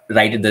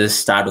right at the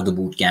start of the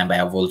bootcamp, I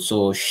have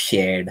also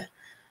shared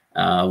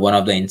one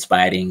of the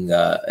inspiring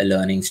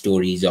learning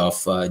stories of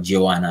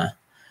Giovanna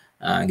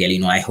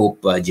Galino. I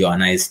hope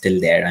Giovanna is still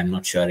there. I'm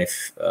not sure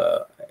if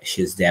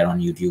she's there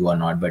on YouTube or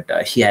not,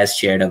 but she has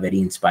shared a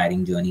very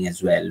inspiring journey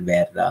as well,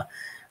 where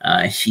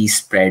she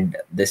spread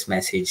this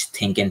message: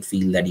 think and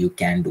feel that you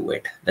can do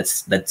it.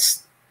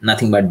 That's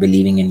nothing but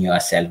believing in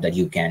yourself that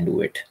you can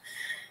do it.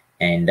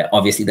 And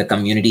obviously the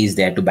community is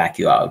there to back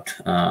you out,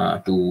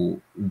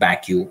 to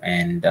back you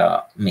and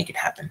make it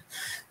happen.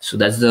 So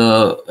that's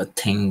the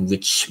thing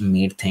which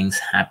made things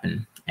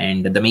happen.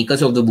 And the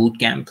makers of the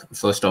bootcamp,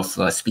 first off,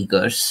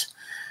 speakers,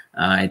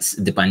 it's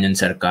Dipanjan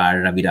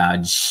Sarkar,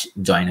 Raviraj,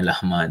 Joinal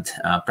Ahmad,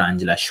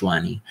 Pranjala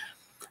Shwani,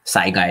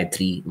 Sai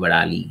Gayatri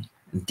Vadali,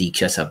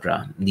 Diksha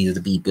Sapra. These are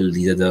the people,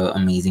 these are the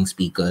amazing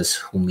speakers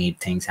who made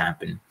things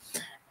happen.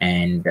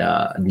 And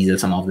these are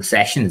some of the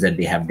sessions that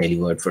they have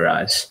delivered for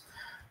us.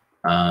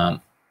 And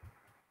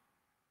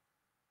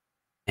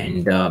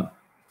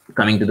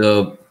coming to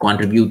the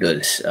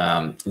contributors,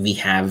 we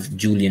have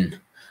Julian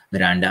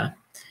Miranda,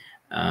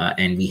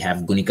 and we have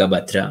Gunika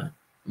Batra,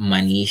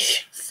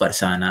 Manish,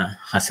 Farsana,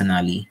 Hassan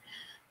Ali,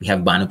 We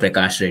have Banu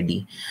Prakash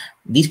Reddy.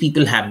 These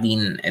people have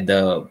been at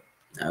the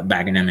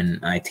back end. I mean,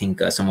 I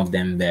think some of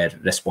them were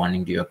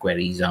responding to your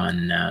queries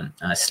on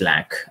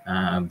Slack.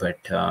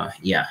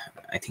 Yeah,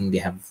 I think they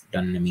have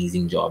done an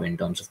amazing job in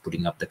terms of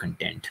putting up the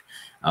content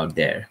out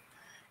there.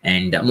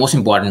 And most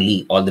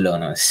importantly, all the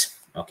learners,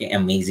 okay,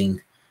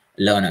 amazing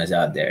learners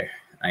out there.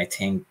 I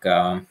think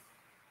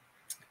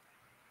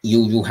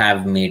you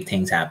have made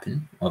things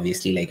happen.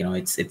 Obviously, like,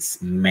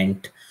 it's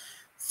meant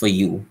for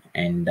you,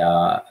 and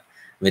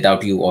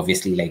without you,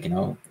 obviously, like,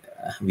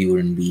 we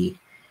wouldn't be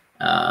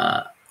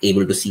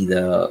able to see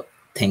the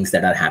things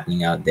that are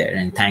happening out there.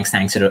 And thanks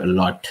a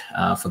lot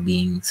for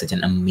being such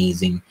an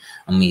amazing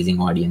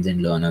audience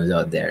and learners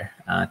out there.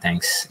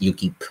 Thanks, you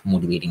keep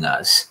motivating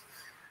us.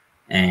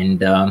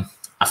 And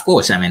of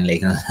course, I mean,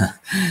 like,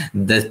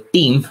 the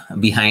team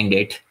behind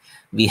it,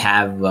 we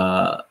have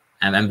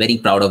I'm very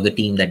proud of the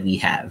team that we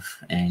have,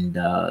 and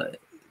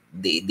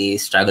they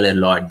struggle a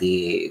lot.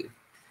 They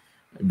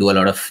do a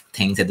lot of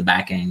things at the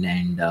back end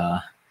and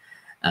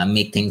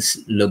make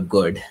things look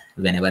good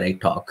whenever I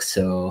talk.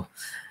 So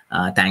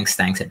thanks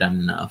a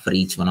ton for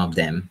each one of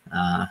them.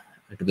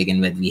 To begin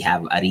with, we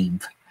have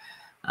Arib,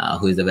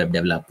 who is a web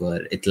developer.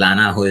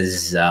 Itlana, who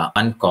is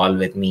on call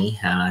with me.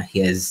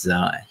 He's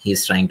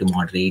trying to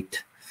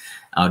moderate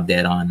out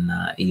there on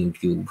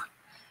YouTube,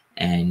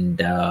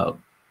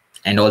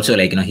 and also,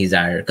 like, he's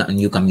our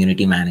new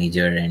community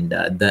manager, and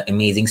the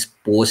amazing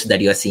posts that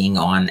you're seeing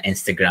on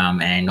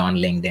Instagram and on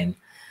LinkedIn,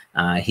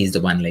 he's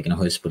the one, like,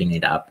 who's putting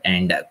it up.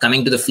 And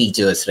coming to the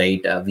features,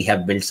 right? We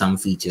have built some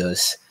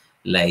features,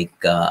 like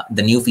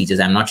the new features.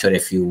 I'm not sure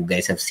if you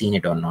guys have seen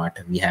it or not.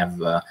 We have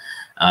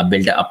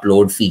built an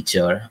upload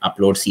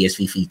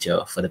CSV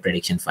feature for the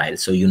prediction file.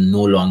 So you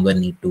no longer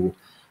need to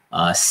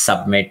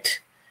submit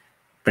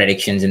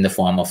predictions in the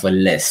form of a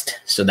list.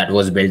 So that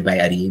was built by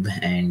Arib,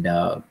 and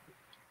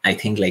I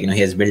think, like, he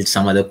has built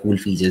some other cool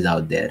features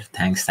out there.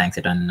 Thanks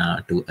a ton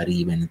to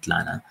Arib and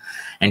Itlana.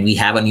 And we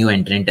have a new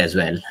entrant as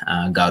well,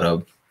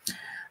 Gaurav.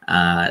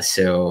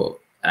 So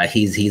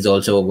he's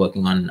also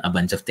working on a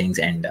bunch of things,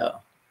 and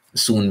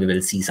soon we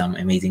will see some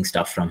amazing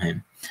stuff from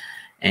him.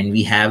 And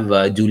we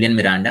have Julian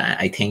Miranda.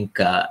 I think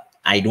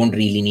I don't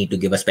really need to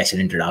give a special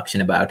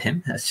introduction about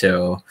him.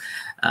 So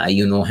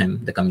you know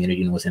him, the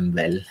community knows him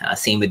well.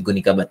 Same with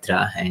Gunika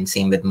Batra, and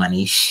same with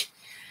Manish.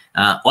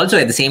 Also,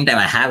 at the same time,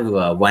 I have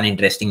one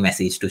interesting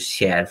message to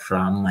share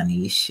from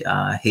Manish.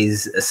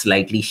 He's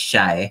slightly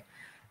shy,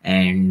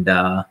 and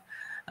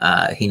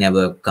he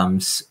never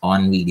comes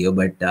on video,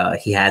 but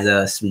he has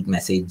a sweet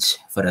message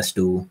for us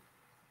to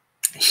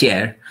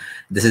share.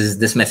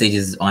 This message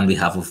is on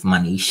behalf of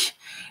Manish.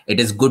 It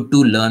is good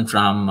to learn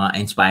from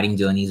inspiring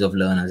journeys of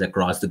learners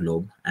across the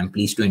globe. I'm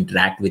pleased to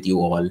interact with you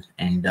all,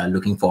 and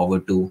looking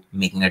forward to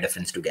making a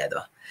difference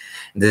together.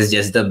 This is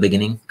just the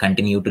beginning.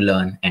 Continue to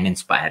learn and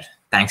inspire.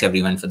 Thanks,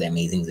 everyone, for the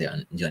amazing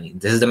journey.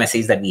 This is the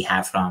message that we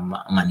have from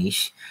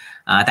Manish.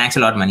 Thanks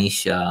a lot,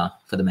 Manish,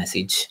 for the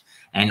message.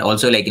 And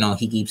also, like,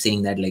 he keeps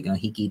saying that, like,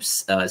 he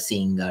keeps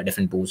seeing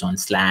different posts on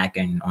Slack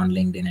and on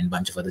LinkedIn and a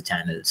bunch of other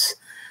channels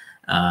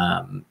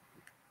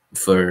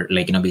for,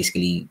 like,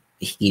 basically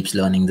he keeps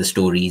learning the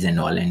stories and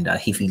all, and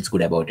he feels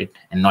good about it.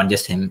 And not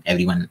just him,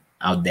 everyone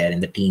out there in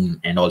the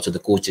team, and also the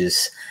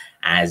coaches,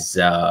 as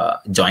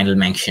Joynal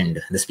mentioned,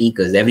 the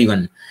speakers,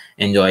 everyone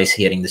enjoys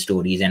hearing the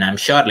stories. And I'm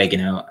sure, like,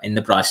 in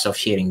the process of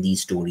sharing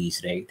these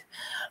stories, right,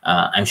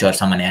 I'm sure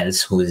someone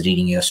else who is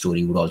reading your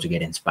story would also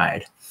get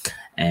inspired.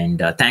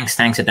 And thanks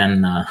a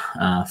ton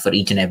for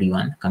each and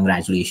everyone.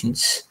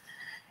 Congratulations.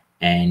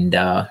 And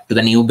to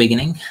the new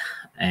beginning.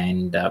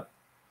 And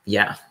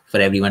yeah, for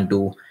everyone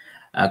to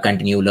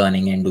continue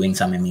learning and doing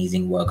some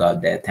amazing work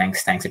out there.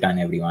 Thanks a ton,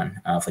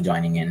 everyone, for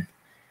joining in.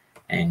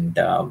 And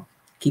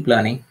keep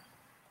learning.